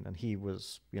 19 and he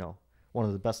was, one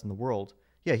of the best in the world.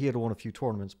 Yeah, he had won a few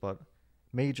tournaments, but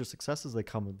major successes, they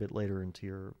come a bit later into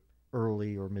your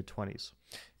early or mid-20s.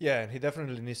 Yeah, and he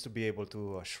definitely needs to be able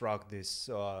to shrug this,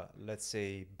 let's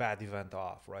say, bad event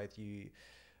off, right? You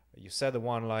said the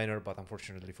one-liner, but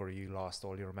unfortunately for you, you lost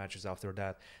all your matches after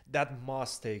that. That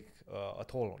must take a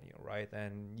toll on you, right?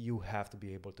 And you have to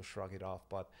be able to shrug it off.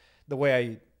 But the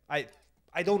way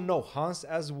I don't know Hans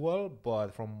as well,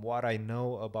 but from what I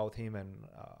know about him, and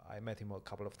I met him a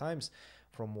couple of times,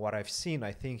 from what I've seen,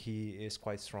 I think he is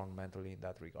quite strong mentally in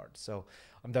that regard. So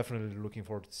I'm definitely looking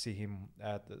forward to see him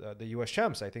at the US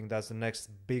Champs. I think that's the next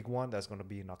big one. That's going to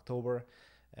be in October,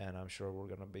 and I'm sure we're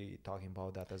going to be talking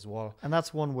about that as well. And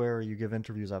that's one where you give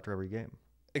interviews after every game.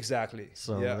 Exactly.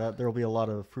 So there will be a lot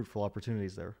of fruitful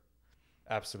opportunities there.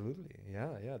 Absolutely.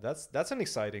 Yeah. That's an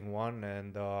exciting one.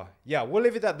 And we'll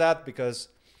leave it at that because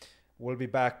we'll be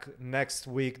back next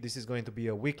week. This is going to be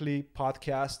a weekly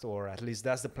podcast, or at least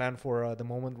that's the plan for the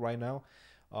moment right now.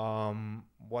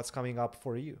 What's coming up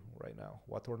for you right now?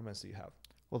 What tournaments do you have?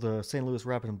 Well, the St. Louis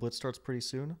Rapid and Blitz starts pretty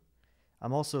soon.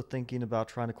 I'm also thinking about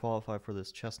trying to qualify for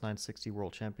this Chess 960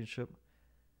 World Championship.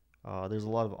 There's a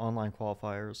lot of online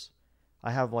qualifiers.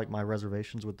 I have like my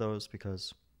reservations with those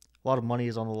because a lot of money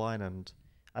is on the line, and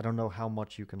I don't know how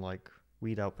much you can like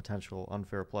weed out potential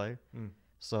unfair play. Mm.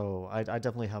 So I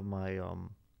definitely have my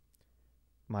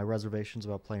my reservations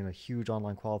about playing a huge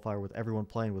online qualifier with everyone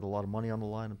playing with a lot of money on the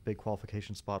line, a big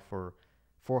qualification spot for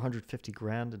 450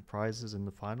 grand in prizes in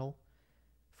the final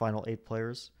 8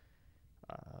 players.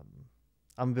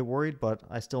 I'm a bit worried, but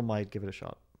I still might give it a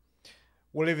shot.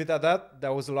 We'll leave it at that.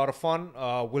 That was a lot of fun.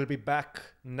 We'll be back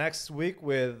next week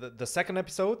with the second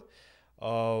episode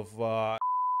of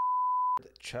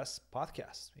Chess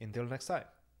Podcast. Until next time.